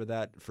space for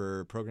that,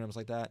 for programs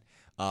like that.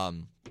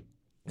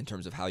 In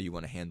terms of how you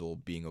want to handle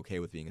being okay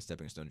with being a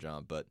stepping stone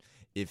job. But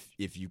if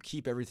you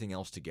keep everything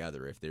else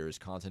together, if there is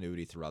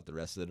continuity throughout the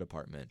rest of the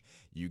department,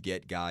 you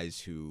get guys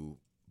who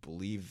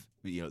believe,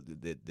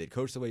 that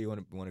coach the way you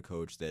want to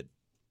coach, that,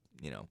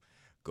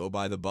 go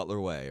by the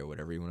Butler way or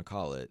whatever you want to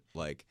call it,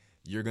 like,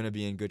 you're going to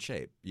be in good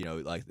shape.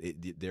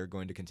 They're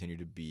going to continue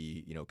to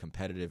be,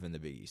 competitive in the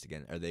Big East.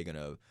 Again, are they going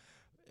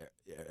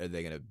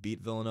to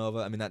beat Villanova?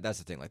 I mean, that's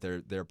the thing. Like,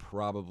 they're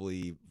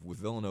probably, with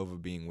Villanova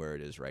being where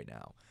it is right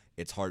now,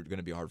 it's going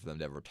to be hard for them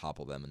to ever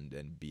topple them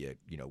and be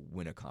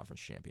win a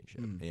conference championship.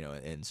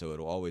 And so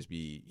it'll always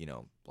be,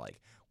 like,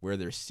 where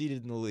they're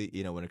seated in the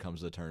league, when it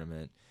comes to the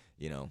tournament,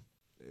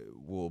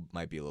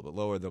 might be a little bit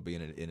lower. They'll be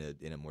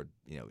in a more,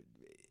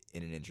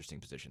 in an interesting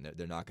position.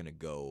 They're not going to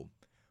go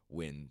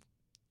win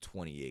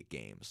 28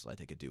 games like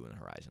they could do in the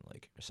Horizon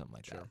League or something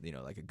like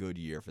that. Like, a good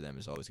year for them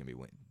is always going to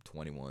be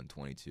 21,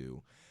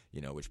 22,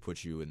 which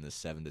puts you in the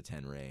 7 to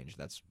 10 range.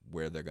 That's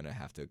where they're going to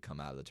have to come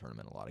out of the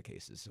tournament in a lot of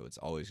cases. So it's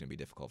always going to be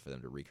difficult for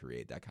them to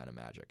recreate that kind of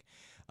magic.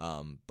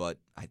 But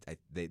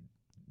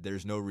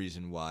there's no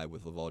reason why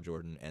with LaVall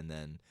Jordan and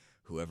then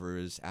whoever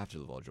is after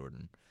LaVall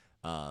Jordan,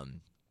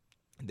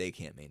 they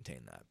can't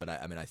maintain that. But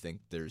I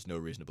think there's no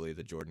reason to believe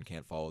that Jordan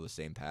can't follow the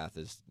same path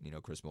as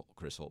Chris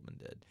Holtmann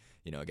did.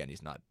 Again,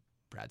 he's not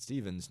Brad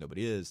Stevens,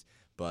 nobody is,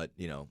 but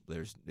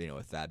there's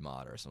a Thad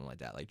Matta or something like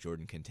that. Like,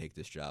 Jordan can take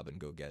this job and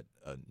go get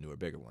a newer,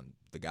 bigger one.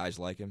 The guys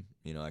like him,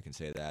 I can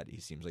say that. He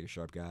seems like a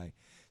sharp guy.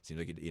 Seems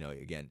like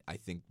again, I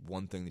think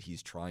one thing that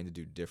he's trying to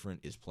do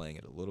different is playing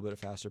at a little bit of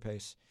faster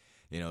pace.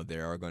 They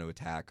are going to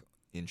attack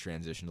in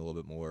transition a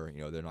little bit more.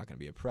 They're not going to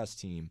be a press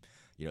team.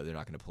 They're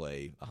not going to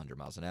play 100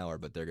 miles an hour,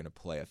 but they're going to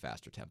play a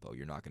faster tempo.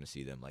 You're not going to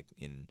see them like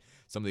in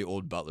some of the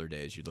old Butler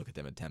days. You'd look at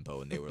them at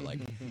tempo and they were like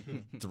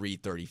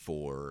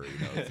 334,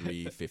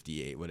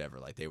 358, whatever.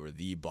 Like, they were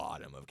the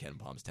bottom of Ken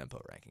Palm's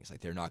tempo rankings. Like,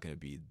 they're not going to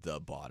be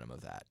the bottom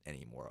of that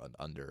anymore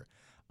under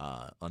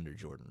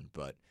Jordan.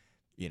 But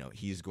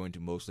he's going to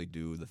mostly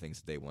do the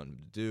things that they want him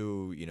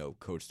to do.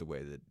 Coach the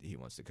way that he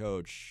wants to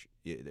coach,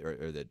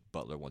 or that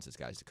Butler wants his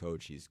guys to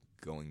coach. He's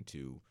going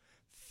to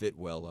fit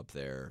well up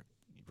there,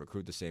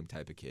 recruit the same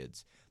type of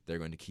kids. They're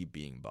going to keep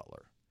being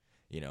Butler,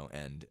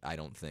 and I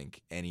don't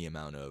think any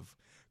amount of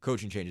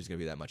coaching change is going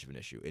to be that much of an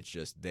issue. It's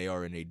just they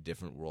are in a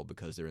different world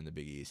because they're in the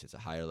Big East. It's a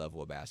higher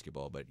level of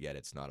basketball, but yet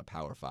it's not a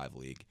Power 5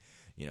 league.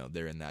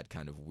 They're in that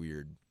kind of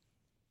weird,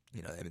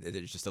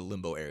 it's just a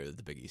limbo area that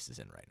the Big East is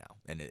in right now,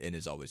 and it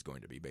is always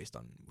going to be based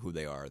on who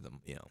they are.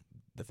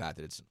 The fact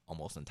that it's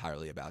almost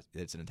entirely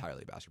it's an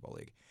entirely basketball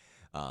league,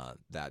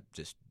 that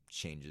just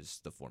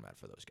changes the format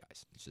for those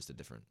guys. It's just a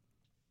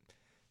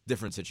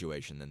different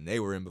situation than they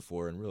were in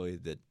before, and really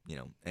that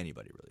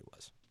anybody really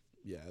was.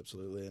 Yeah,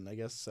 absolutely. And I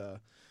guess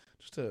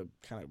just to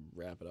kind of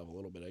wrap it up a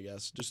little bit, I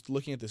guess just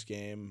looking at this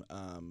game,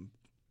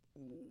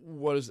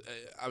 what is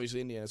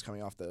obviously Indiana's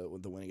coming off the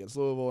win against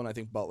Louisville, and I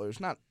think Butler's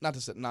not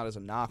as a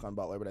knock on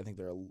Butler, but I think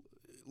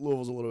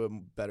Louisville's a little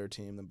bit better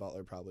team than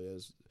Butler probably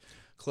is.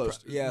 Close,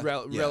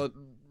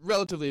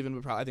 relatively even,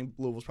 but I think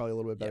Louisville's probably a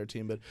little bit better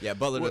team. But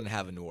Butler doesn't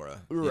have a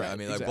Nora. Right, I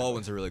mean, like, exactly.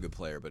 Baldwin's a really good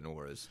player, but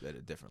Nora is at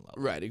a different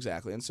level. Right,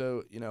 exactly. And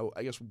so,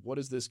 I guess what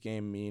does this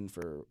game mean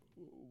for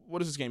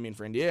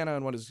Indiana,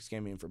 and what does this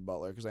game mean for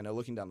Butler? Because I know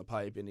looking down the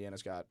pipe,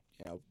 Indiana's got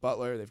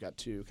Butler. They've got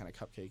two kind of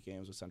cupcake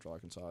games with Central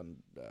Arkansas and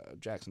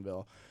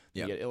Jacksonville.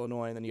 You get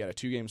Illinois, and then you got a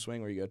 2-game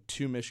swing where you go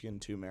to Michigan,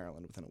 to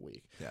Maryland within a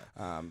week.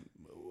 Yeah.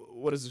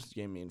 What does this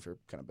game mean for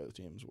kind of both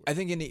teams? I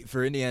think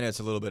for Indiana,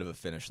 it's a little bit of a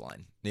finish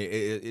line.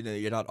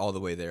 You're not all the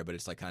way there, but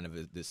it's like kind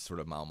of this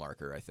sort of mile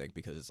marker, I think,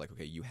 because it's like,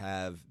 okay, you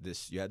had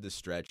this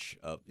stretch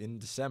in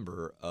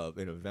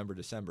November,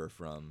 December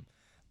from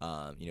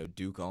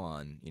Duke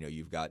on.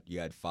 You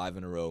had 5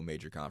 in a row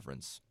major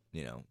conference,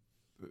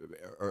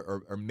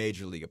 or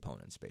major league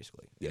opponents,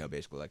 basically.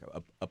 Basically like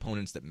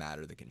opponents that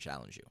matter, that can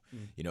challenge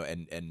you.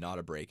 And not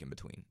a break in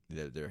between.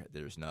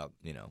 There's not,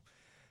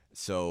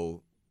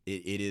 so.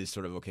 It is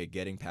sort of, okay,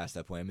 getting past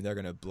that point. I mean, they're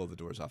going to blow the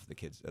doors off of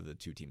the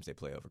two teams they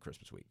play over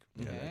Christmas week.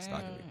 It's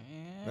not going to be.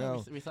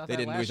 Well, we thought they that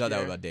didn't. last We thought that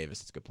year. about Davis.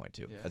 That's a good point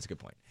too. Yeah. That's a good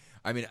point.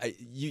 I mean,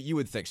 you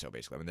would think so,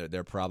 basically. I mean,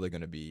 they're probably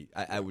going to be.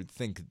 I would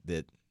think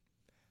that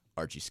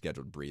Archie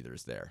scheduled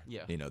breathers there.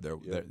 Yeah.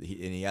 And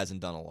he hasn't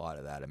done a lot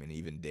of that. I mean,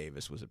 even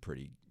Davis was a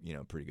pretty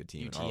good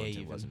team. UTA and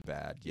Arlington even. wasn't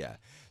bad. Yeah.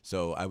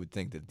 So I would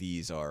think that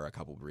these are a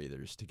couple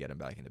breathers to get him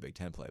back into Big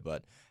Ten play.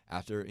 But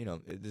after,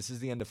 this is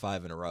the end of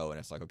 5 in a row, and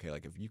it's like, okay,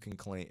 like if you can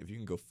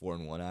go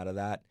 4-1 out of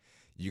that,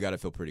 you got to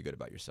feel pretty good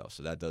about yourself.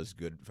 So that does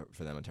good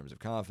for them in terms of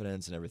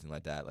confidence and everything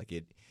like that. Like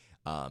it,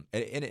 and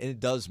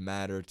it does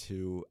matter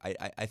too.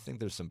 I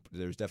think there's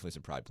definitely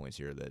some pride points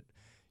here that.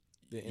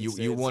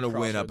 You want to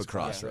win up at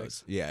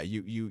Crossroads. Yeah,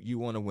 you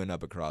want to win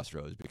up at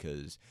Crossroads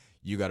because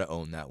you got to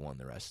own that one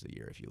the rest of the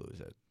year if you lose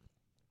it.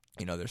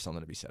 There's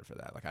something to be said for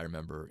that. Like I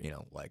remember,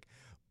 like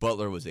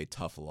Butler was a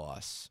tough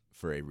loss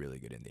for a really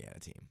good Indiana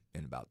team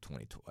in about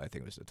 2012. I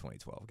think it was the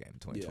 2012 game,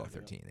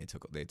 2012-13.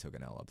 They took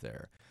an L up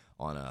there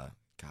on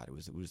it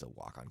was a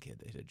walk-on kid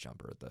that hit a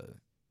jumper at the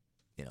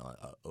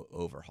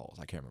overhauls.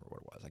 I can't remember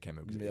what it was. I can't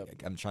remember.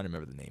 Yep. I'm trying to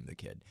remember the name of the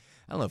kid.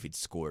 I don't know if he'd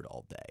scored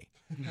all day,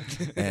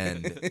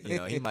 and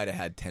he might have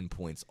had 10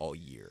 points all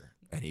year,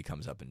 and he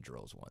comes up and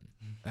drills one.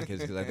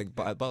 Because I think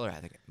Butler,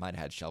 might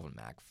have had Shelvin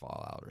Mack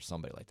fall out or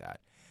somebody like that,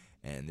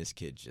 and this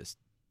kid just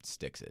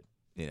sticks it.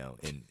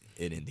 In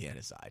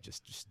Indiana's side,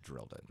 just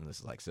drilled it, and this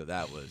is so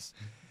that was.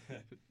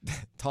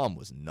 Tom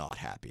was not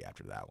happy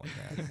after that one,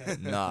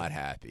 man. Not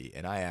happy,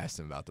 and I asked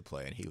him about the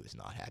play, and he was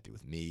not happy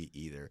with me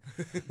either.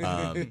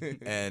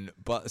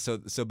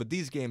 But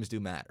these games do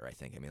matter, I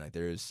think. I mean,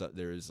 there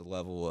is a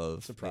level of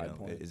it's a pride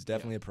point. It's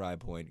definitely a pride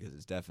point because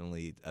it's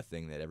definitely a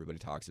thing that everybody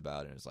talks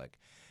about, and it's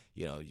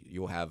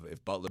you'll have,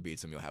 if Butler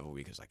beats them, you'll have a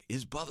week. It's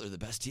is Butler the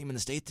best team in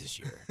the state this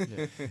year?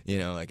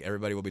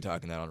 Everybody will be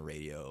talking that on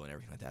radio and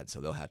everything like that,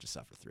 so they'll have to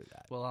suffer through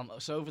that. Well,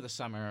 so over the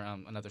summer,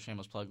 another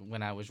shameless plug,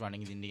 when I was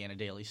running the Indiana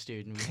Daily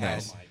Student,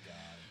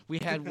 we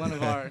had one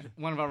of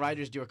our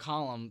writers do a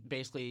column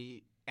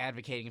basically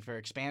advocating for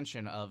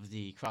expansion of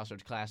the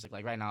Crossroads Classic.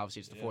 Like right now,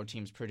 obviously, it's the four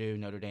teams: Purdue,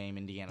 Notre Dame,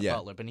 Indiana,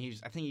 Butler. But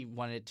I think he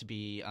wanted it to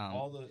be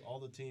all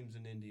the teams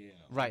in Indiana.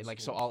 Right,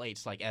 so all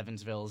 8's like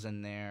Evansville's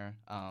in there.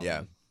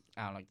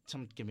 I don't know.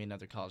 Someone give me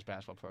another college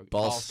basketball program.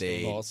 Ball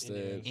State,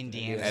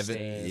 Indiana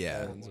State,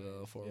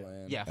 Evansville, Fort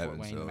Wayne. Yeah, Fort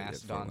Wayne, the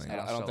Mastodons.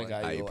 I don't think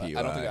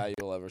IU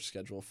will ever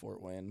schedule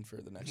Fort Wayne for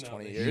the next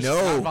 20 years. No,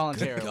 not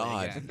voluntarily.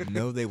 God, again.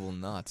 No, they will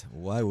not.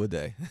 Why would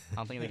they? I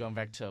don't think they're going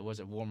back to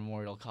War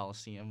Memorial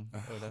Coliseum or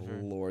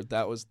whatever. Lord,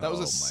 that was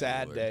a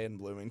sad day in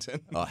Bloomington.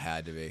 Oh,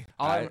 had to be.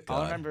 All I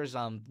remember is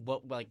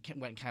what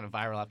went kind of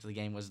viral after the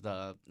game was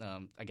the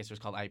I guess it was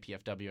called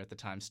IPFW at the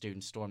time.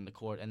 Students stormed the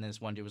court, and then this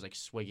one dude was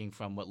swigging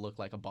from what looked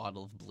like a bottle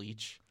of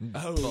bleach.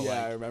 Oh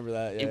I remember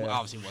that. Yeah. It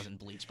obviously wasn't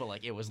bleach, but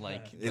it was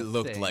it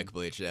looked like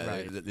bleach. Yeah,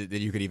 right. That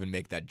you could even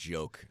make that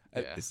joke.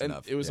 Yeah. And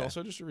it was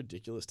also just a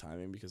ridiculous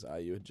timing because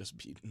IU had just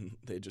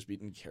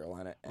beaten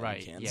Carolina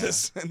and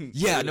Kansas.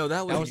 Yeah. And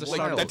that was the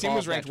start. That team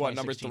was ranked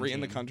Number 3 in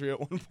the country at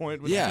one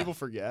point. Which people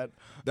forget.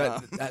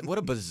 That what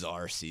a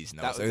bizarre season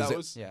that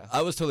was.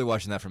 I was totally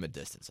watching that from a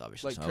distance,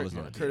 obviously.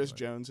 Curtis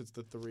Jones hits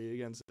the 3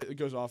 against. It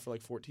goes off for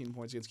 14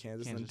 points against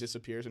Kansas and then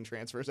disappears and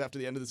transfers after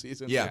the end of the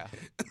season. Yeah.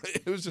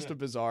 It was just a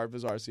bizarre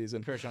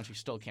season. Curtis Jones, who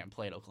still can't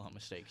play at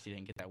Oklahoma State because he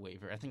didn't get that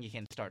waiver. I think he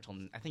can't start till.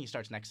 I think he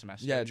starts next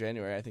semester. Yeah,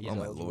 January. I think. Oh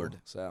my Lord.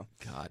 So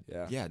God.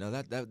 Yeah. No,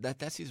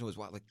 that season was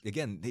wild.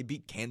 Again, they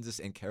beat Kansas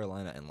and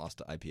Carolina and lost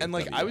to IPFW. And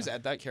I was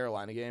at that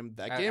Carolina game.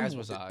 That game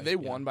they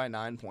won by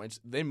 9 points.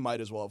 They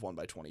might as well have won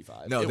by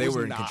 25. No, they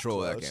were in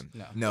control of that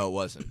game. No, it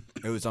wasn't.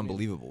 It was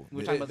unbelievable.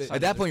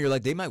 At that point, you're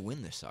like, they might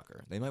win this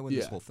sucker. They might win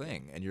this whole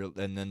thing, and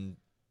then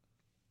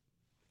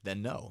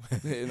no.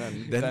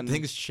 then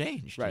things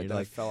changed. Right.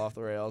 Then fell off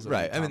the rails. And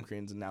right. Tom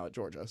Crean's now at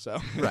Georgia. So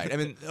right. I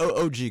mean,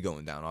 OG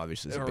going down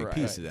obviously is a big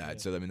piece of that.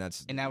 So I mean,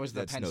 that was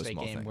the Penn State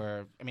game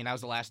where that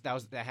was the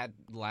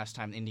last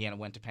time Indiana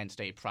went to Penn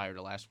State prior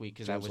to last week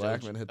because that was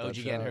OG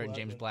getting hurt and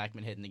James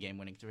Blackman hitting the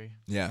game-winning 3.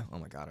 Yeah. Oh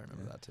my God, I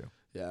remember that too.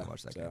 Yeah. I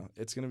watched that game.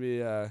 It's gonna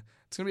be a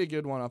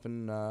good one up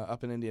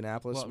in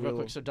Indianapolis. Well, real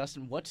quick. So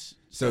Dustin,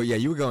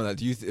 you were going that.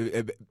 Do you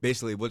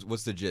basically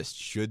what's the gist?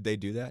 Should they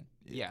do that?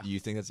 Yeah. Do you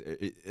think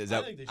is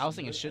I was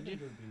thinking should do.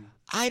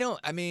 I don't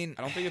think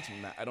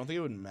it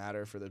would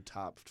matter for the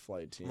top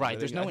flight team. Right.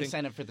 There's no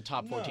incentive for the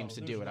top 4 teams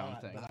to do it. I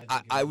don't think.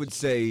 I would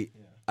say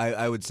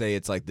I would say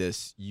it's like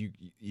this.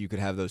 You could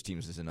have those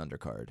teams as an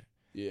undercard.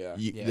 Yeah.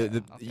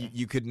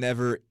 You could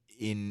never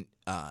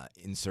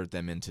insert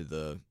them into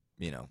the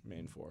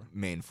main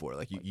four.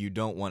 You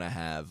don't want to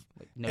have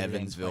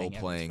Evansville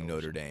playing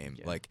Notre Dame.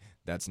 Yeah.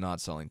 That's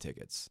not selling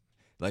tickets.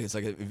 It's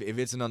if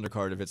it's an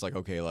undercard, if it's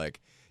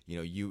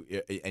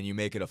you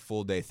make it a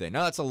full day thing.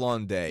 Now that's a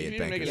long day at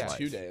Bankers Life.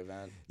 Make it a 2-day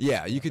event.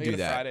 Yeah, you could do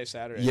that. Friday,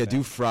 Saturday. Yeah,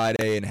 do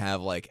Friday and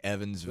have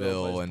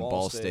Evansville and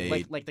Ball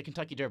State. Like the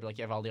Kentucky Derby,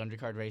 you have all the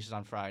undercard races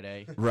on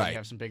Friday. Right. You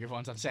have some bigger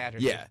ones on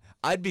Saturday. Yeah,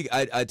 I'd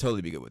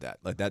totally be good with that.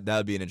 That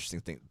would be an interesting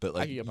thing. But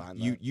I can get behind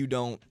that. You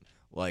don't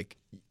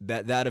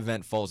that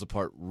event falls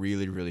apart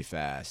really, really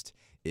fast.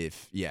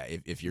 If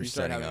you're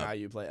setting up, how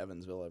you play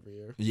Evansville every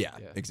year. Yeah.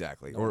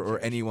 Exactly.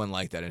 Or anyone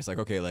like that. And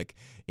it's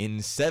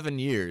in 7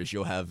 years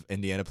you'll have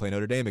Indiana play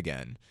Notre Dame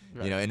again.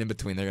 Right. And in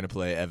between they're going to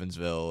play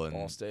Evansville and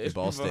Ball State.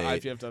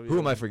 IPFW. Who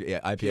am I forgetting?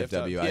 Yeah,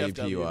 IPFW,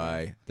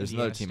 IUPUI. There's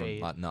Indiana another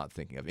team I'm not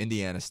thinking of.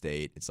 Indiana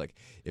State. It's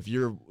if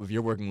you're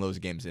working those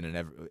games in and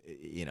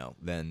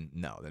then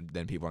people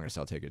aren't going to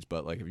sell tickets.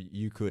 But if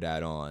you could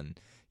add on,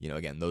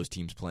 again, those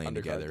teams playing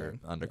together,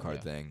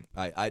 undercard thing.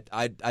 I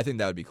think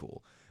that would be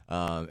cool.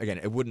 Again,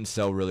 it wouldn't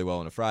sell really well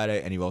on a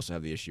Friday, and you also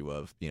have the issue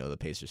of the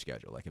Pacers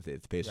schedule. If the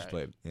Pacers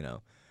play,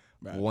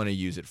 want to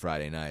use it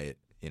Friday night,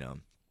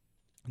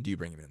 do you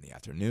bring them in the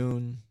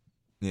afternoon?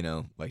 Do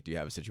you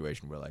have a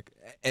situation where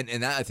and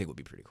that I think would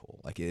be pretty cool.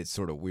 It's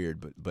sort of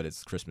weird, but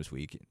it's Christmas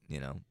week,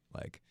 or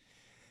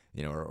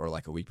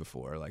a week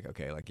before,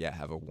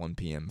 have a 1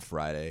 p.m.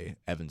 Friday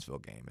Evansville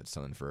game. It's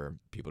something for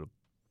people to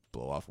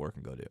blow off work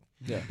and go do.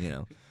 Yeah, You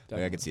know,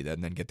 like I could see that,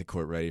 and then get the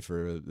court ready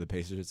for the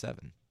Pacers at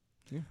 7.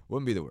 Yeah.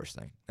 Wouldn't be the worst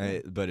thing.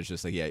 But it's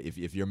just like, yeah,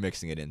 if you're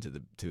mixing it into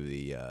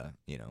the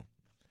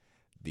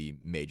the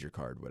major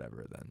card,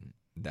 whatever, then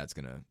that's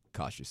gonna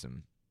cost you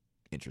some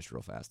interest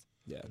real fast.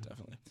 Yeah,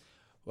 definitely.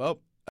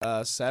 Well,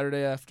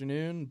 Saturday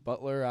afternoon,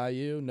 Butler,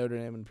 IU, Notre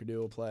Dame, and Purdue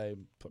will play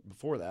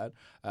before that.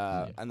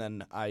 And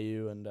then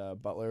IU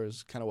and Butler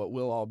is kind of what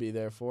we'll all be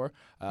there for.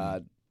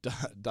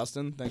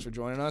 Dustin, thanks for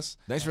joining us.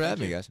 Thanks for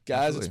having me,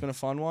 guys. It's been a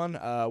fun one.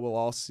 We'll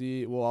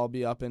all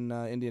be up in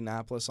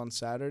Indianapolis on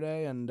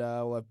Saturday, and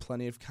we'll have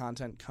plenty of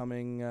content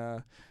coming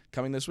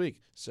this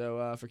week.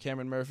 So for Cam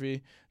and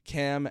Murphy,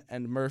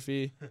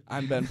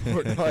 I'm Ben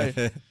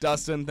Portnoy.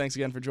 Dustin, thanks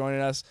again for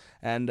joining us,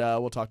 and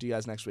we'll talk to you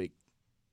guys next week.